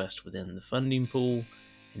may request within the funding pool,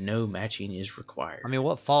 and no matching is required. I mean,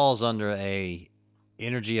 what falls under a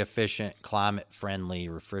energy efficient, climate friendly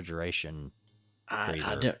refrigeration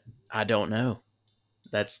freezer? I don't know.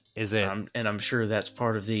 Is it? And I'm sure that's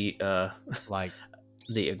part of the like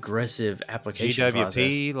the aggressive application GWP?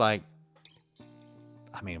 process. Like,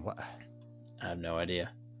 I mean, what? I have no idea.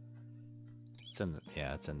 It's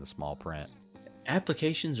in the small print.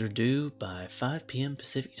 Applications are due by 5 p.m.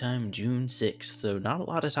 Pacific time, June 6th, so not a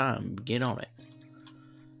lot of time. Get on it.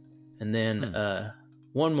 And then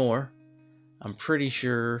one more. I'm pretty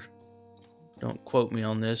sure, don't quote me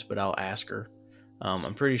on this, but I'll ask her.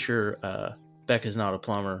 I'm pretty sure Becca's Not a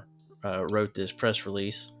Plumber wrote this press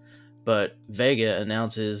release, but Vega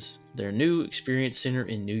announces their new experience center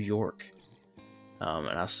in New York. And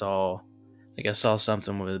I saw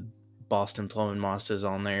something with Boston Plumbing Masters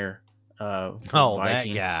on there.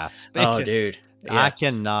 That guy. Dude. Yeah. I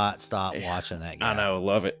cannot stop watching that guy. I know,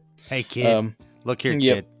 love it. Hey, kid. Look here,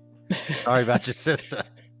 kid. Sorry about your sister.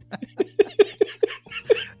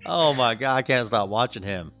 Oh, my God. I can't stop watching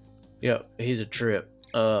him. Yep, he's a trip.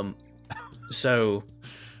 So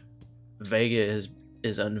Vega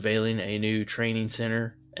is unveiling a new training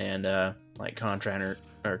center and contractor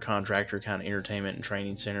kind of entertainment and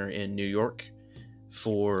training center in New York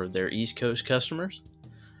for their East Coast customers.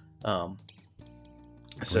 So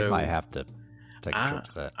we might have to take a trip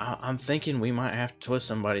to that. I'm thinking we might have to twist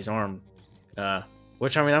somebody's arm.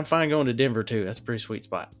 Which, I mean, I'm fine going to Denver too. That's a pretty sweet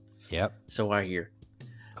spot. Yep. So I hear.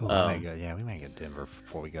 Ooh, we may go to Denver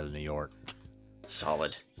before we go to New York.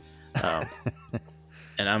 Solid.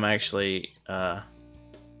 And I'm actually,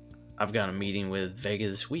 I've got a meeting with Vega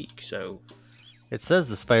this week, so. It says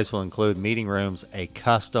the space will include meeting rooms, a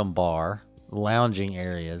custom bar, lounging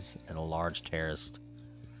areas, and a large terrace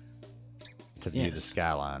to view the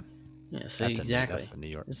skyline. Yeah, see, exactly. That's the New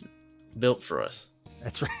York. It's built for us.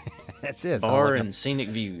 That's right. That's it. Bar and scenic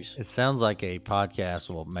views. It sounds like a podcast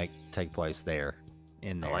will take place there.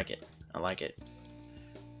 In there. I like it.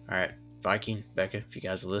 All right, Viking, Becca, if you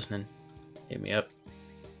guys are listening, hit me up.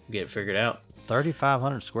 We'll get it figured out.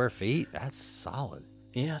 3,500 square feet? That's solid.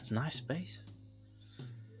 Yeah, it's a nice space.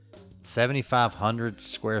 7,500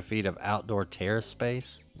 square feet of outdoor terrace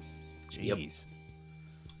space? Jeez.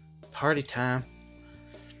 Yep. Party time.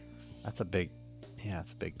 That's a big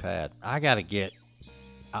pad.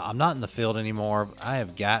 I'm not in the field anymore. But I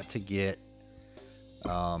have got to get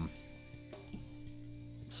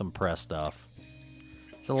some press stuff.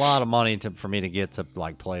 It's a lot of money for me to get to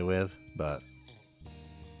play with, but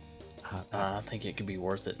I think it could be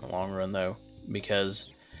worth it in the long run though, because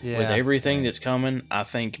with everything that's coming, I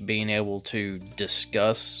think being able to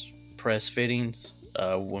discuss press fittings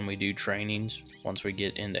when we do trainings, once we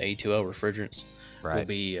get into A2L refrigerants, will Right.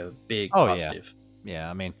 be a big Oh, yeah. positive. Yeah,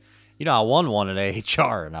 I mean, I won one at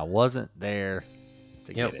AHR and I wasn't there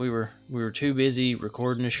to Yep, get it. we were too busy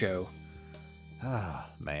recording a show. Ah,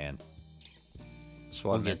 man. Just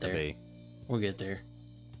We'll wasn't get meant to there. be. We'll get there.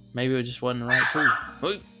 Maybe it just wasn't the right tool.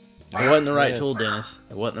 It wasn't the right It tool, is. Dennis.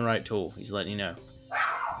 It wasn't the right tool. He's letting you know.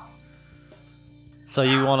 So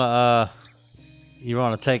you wanna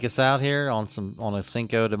take us out here on a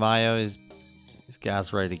Cinco de Mayo? This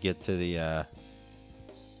guy's ready to get to the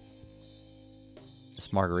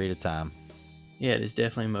it's margarita time. Yeah, it is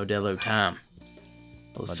definitely Modelo time.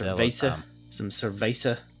 A little Modelo cerveza. time. Some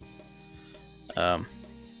cerveza.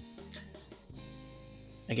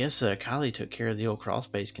 I guess Kylie took care of the old crawl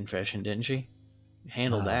space confession, didn't she?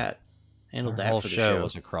 Handled that. Handled Our that whole for the show show.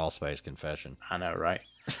 was a crawl space confession. I know, right?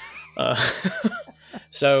 uh,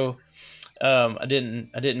 so, I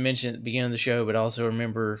didn't mention at the beginning of the show, but also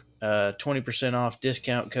remember 20% off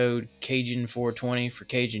discount code Cajun420 for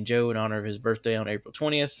Cajun Joe in honor of his birthday on April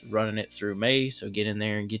 20th. Running it through May, so get in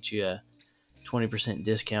there and get you a 20%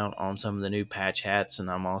 discount on some of the new patch hats, and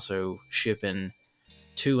I'm also shipping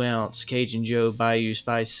 2-ounce Cajun Joe Bayou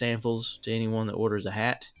Spice samples to anyone that orders a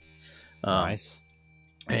hat. Nice.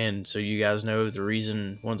 And so you guys know one of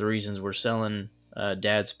the reasons we're selling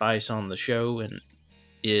Dad Spice on the show and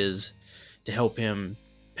is to help him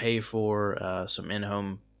pay for some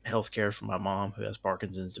in-home health care for my mom who has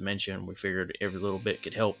Parkinson's dementia, and we figured every little bit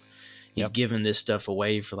could help. He's Yep. given this stuff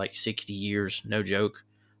away for like 60 years, no joke.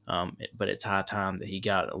 But it's high time that he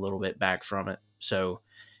got a little bit back from it. So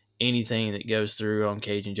anything that goes through on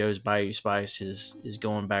Cajun Joe's Bayou Spice is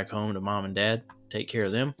going back home to Mom and Dad. Take care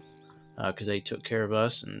of them because they took care of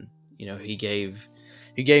us, and he gave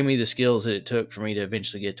me the skills that it took for me to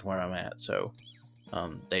eventually get to where I'm at. So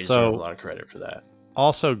they deserve a lot of credit for that.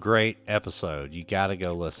 Also, great episode. You got to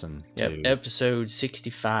go listen Yep, to. episode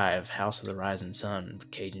 65, House of the Rising Sun,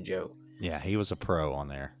 with Cajun Joe. Yeah, he was a pro on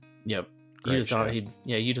there. Yep. Great You'd have thought show.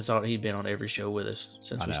 you'd have thought he'd been on every show with us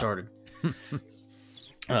since I we know. started.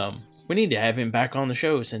 We need to have him back on the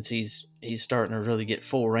show since he's starting to really get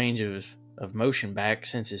full range of motion back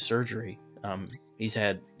since his surgery. He's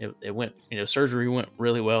had it went surgery went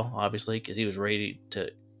really well, obviously, because he was ready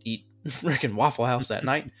to eat freaking Waffle House that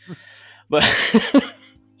night. But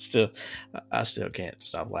I still can't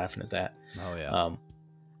stop laughing at that. Oh yeah.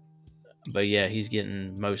 But yeah, he's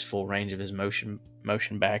getting most full range of his motion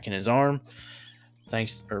back in his arm,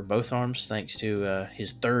 both arms, thanks to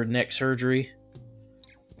his third neck surgery.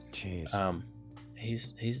 Jeez.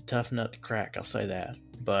 He's a tough nut to crack, I'll say that.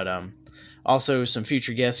 But also some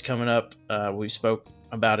future guests coming up. We spoke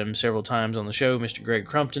about him several times on the show. Mr. Greg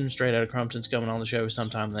Crumpton, straight out of Crumpton's, coming on the show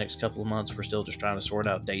sometime in the next couple of months. We're still just trying to sort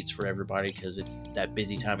out dates for everybody because it's that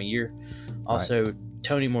busy time of year. Also,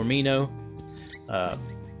 Tony Mormino,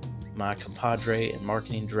 my compadre and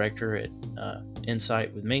marketing director at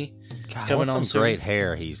Insight with me. God, coming what on some soon. great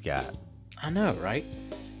hair he's got. I know, right?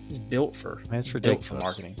 He's built for That's built ridiculous. for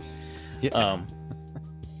marketing. Yeah.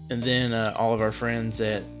 And then all of our friends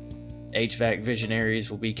at HVAC Visionaries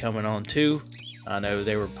will be coming on too. I know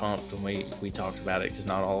they were pumped when we talked about it because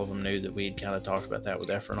not all of them knew that we had kind of talked about that with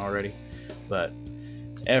Efren already. But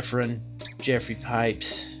Efren, Jeffrey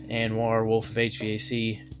Pipes, Anwar Wolf of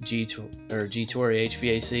HVAC, G-Tori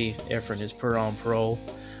HVAC. Efren is on parole.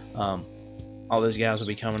 All those guys will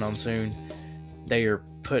be coming on soon. They are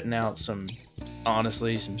putting out some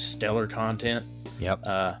stellar content. Yep.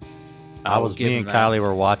 I will give me and them that. Kylie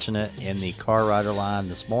were watching it in the car rider line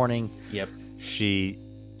this morning. Yep. She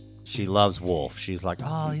loves Wolf. She's like,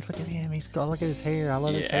 oh, look at him. Look at his hair. I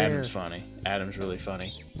love his hair. Adam's funny. Adam's really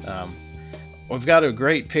funny. We've got a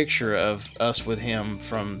great picture of us with him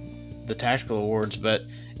from the Tactical Awards,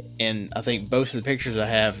 and I think both of the pictures I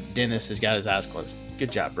have, Dennis has got his eyes closed.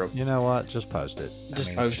 Good job, bro. You know what? Just post it. Just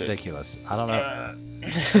it's post it. ridiculous. I don't know.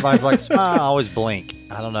 Everybody's like, smile. I always blink.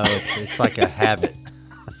 I don't know. It's like a habit.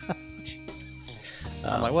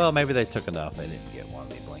 I'm like, well, maybe they took enough. They didn't get one of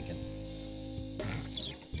me blinking.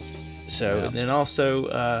 So, Yeah. and then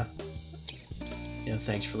also,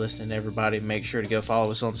 thanks for listening, everybody. Make sure to go follow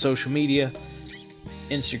us on social media.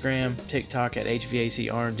 Instagram, TikTok at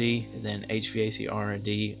HVAC R&D, and then HVAC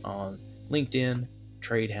R&D on LinkedIn,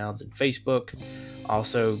 Trade Hounds, and Facebook.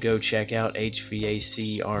 Also, go check out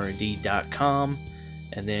HVACRD.com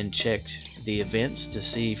and then check the events to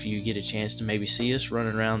see if you get a chance to maybe see us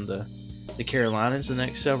running around the Carolinas the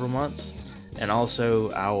next several months. And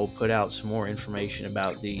also, I will put out some more information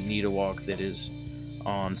about the NETA Walk that is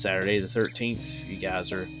on Saturday the 13th. If you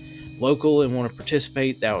guys are local and want to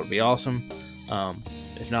participate, that would be awesome.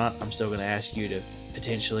 If not, I'm still going to ask you to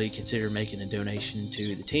potentially consider making a donation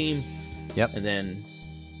to the team. Yep. And then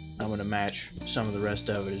I'm going to match some of the rest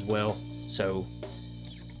of it as well. So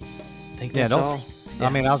I think that's all. I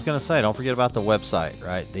mean, I was going to say, don't forget about the website,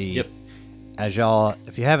 right? Yep. As y'all,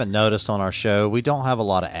 if you haven't noticed on our show, we don't have a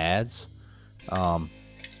lot of ads.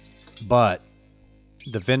 But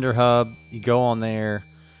the vendor hub, you go on there,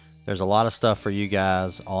 there's a lot of stuff for you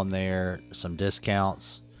guys on there, some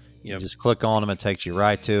discounts. You just click on them, it takes you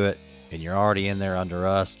right to it, and you're already in there under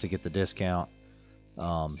us to get the discount.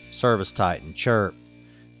 Service Titan, Chirp,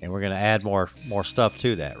 and we're going to add more stuff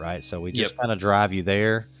to that, right? So we just kind of drive you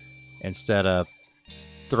there instead of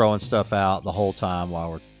throwing stuff out the whole time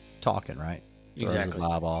while we're talking, right? Exactly.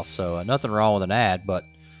 Live off. So nothing wrong with an ad, but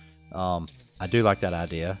I do like that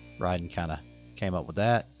idea. Ryden kind of came up with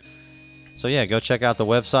that. So yeah, go check out the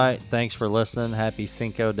website. Thanks for listening. Happy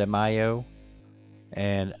Cinco de Mayo.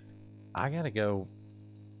 And I got to go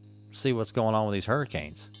see what's going on with these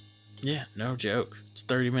Hurricanes. Yeah, no joke. It's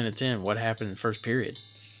 30 minutes in. What happened in the first period?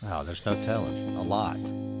 Oh, there's no telling. A lot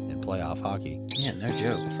in playoff hockey. Yeah, no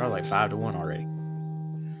joke. It's probably like 5-1 already.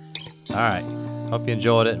 All right. Hope you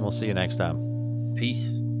enjoyed it, and we'll see you next time. Peace.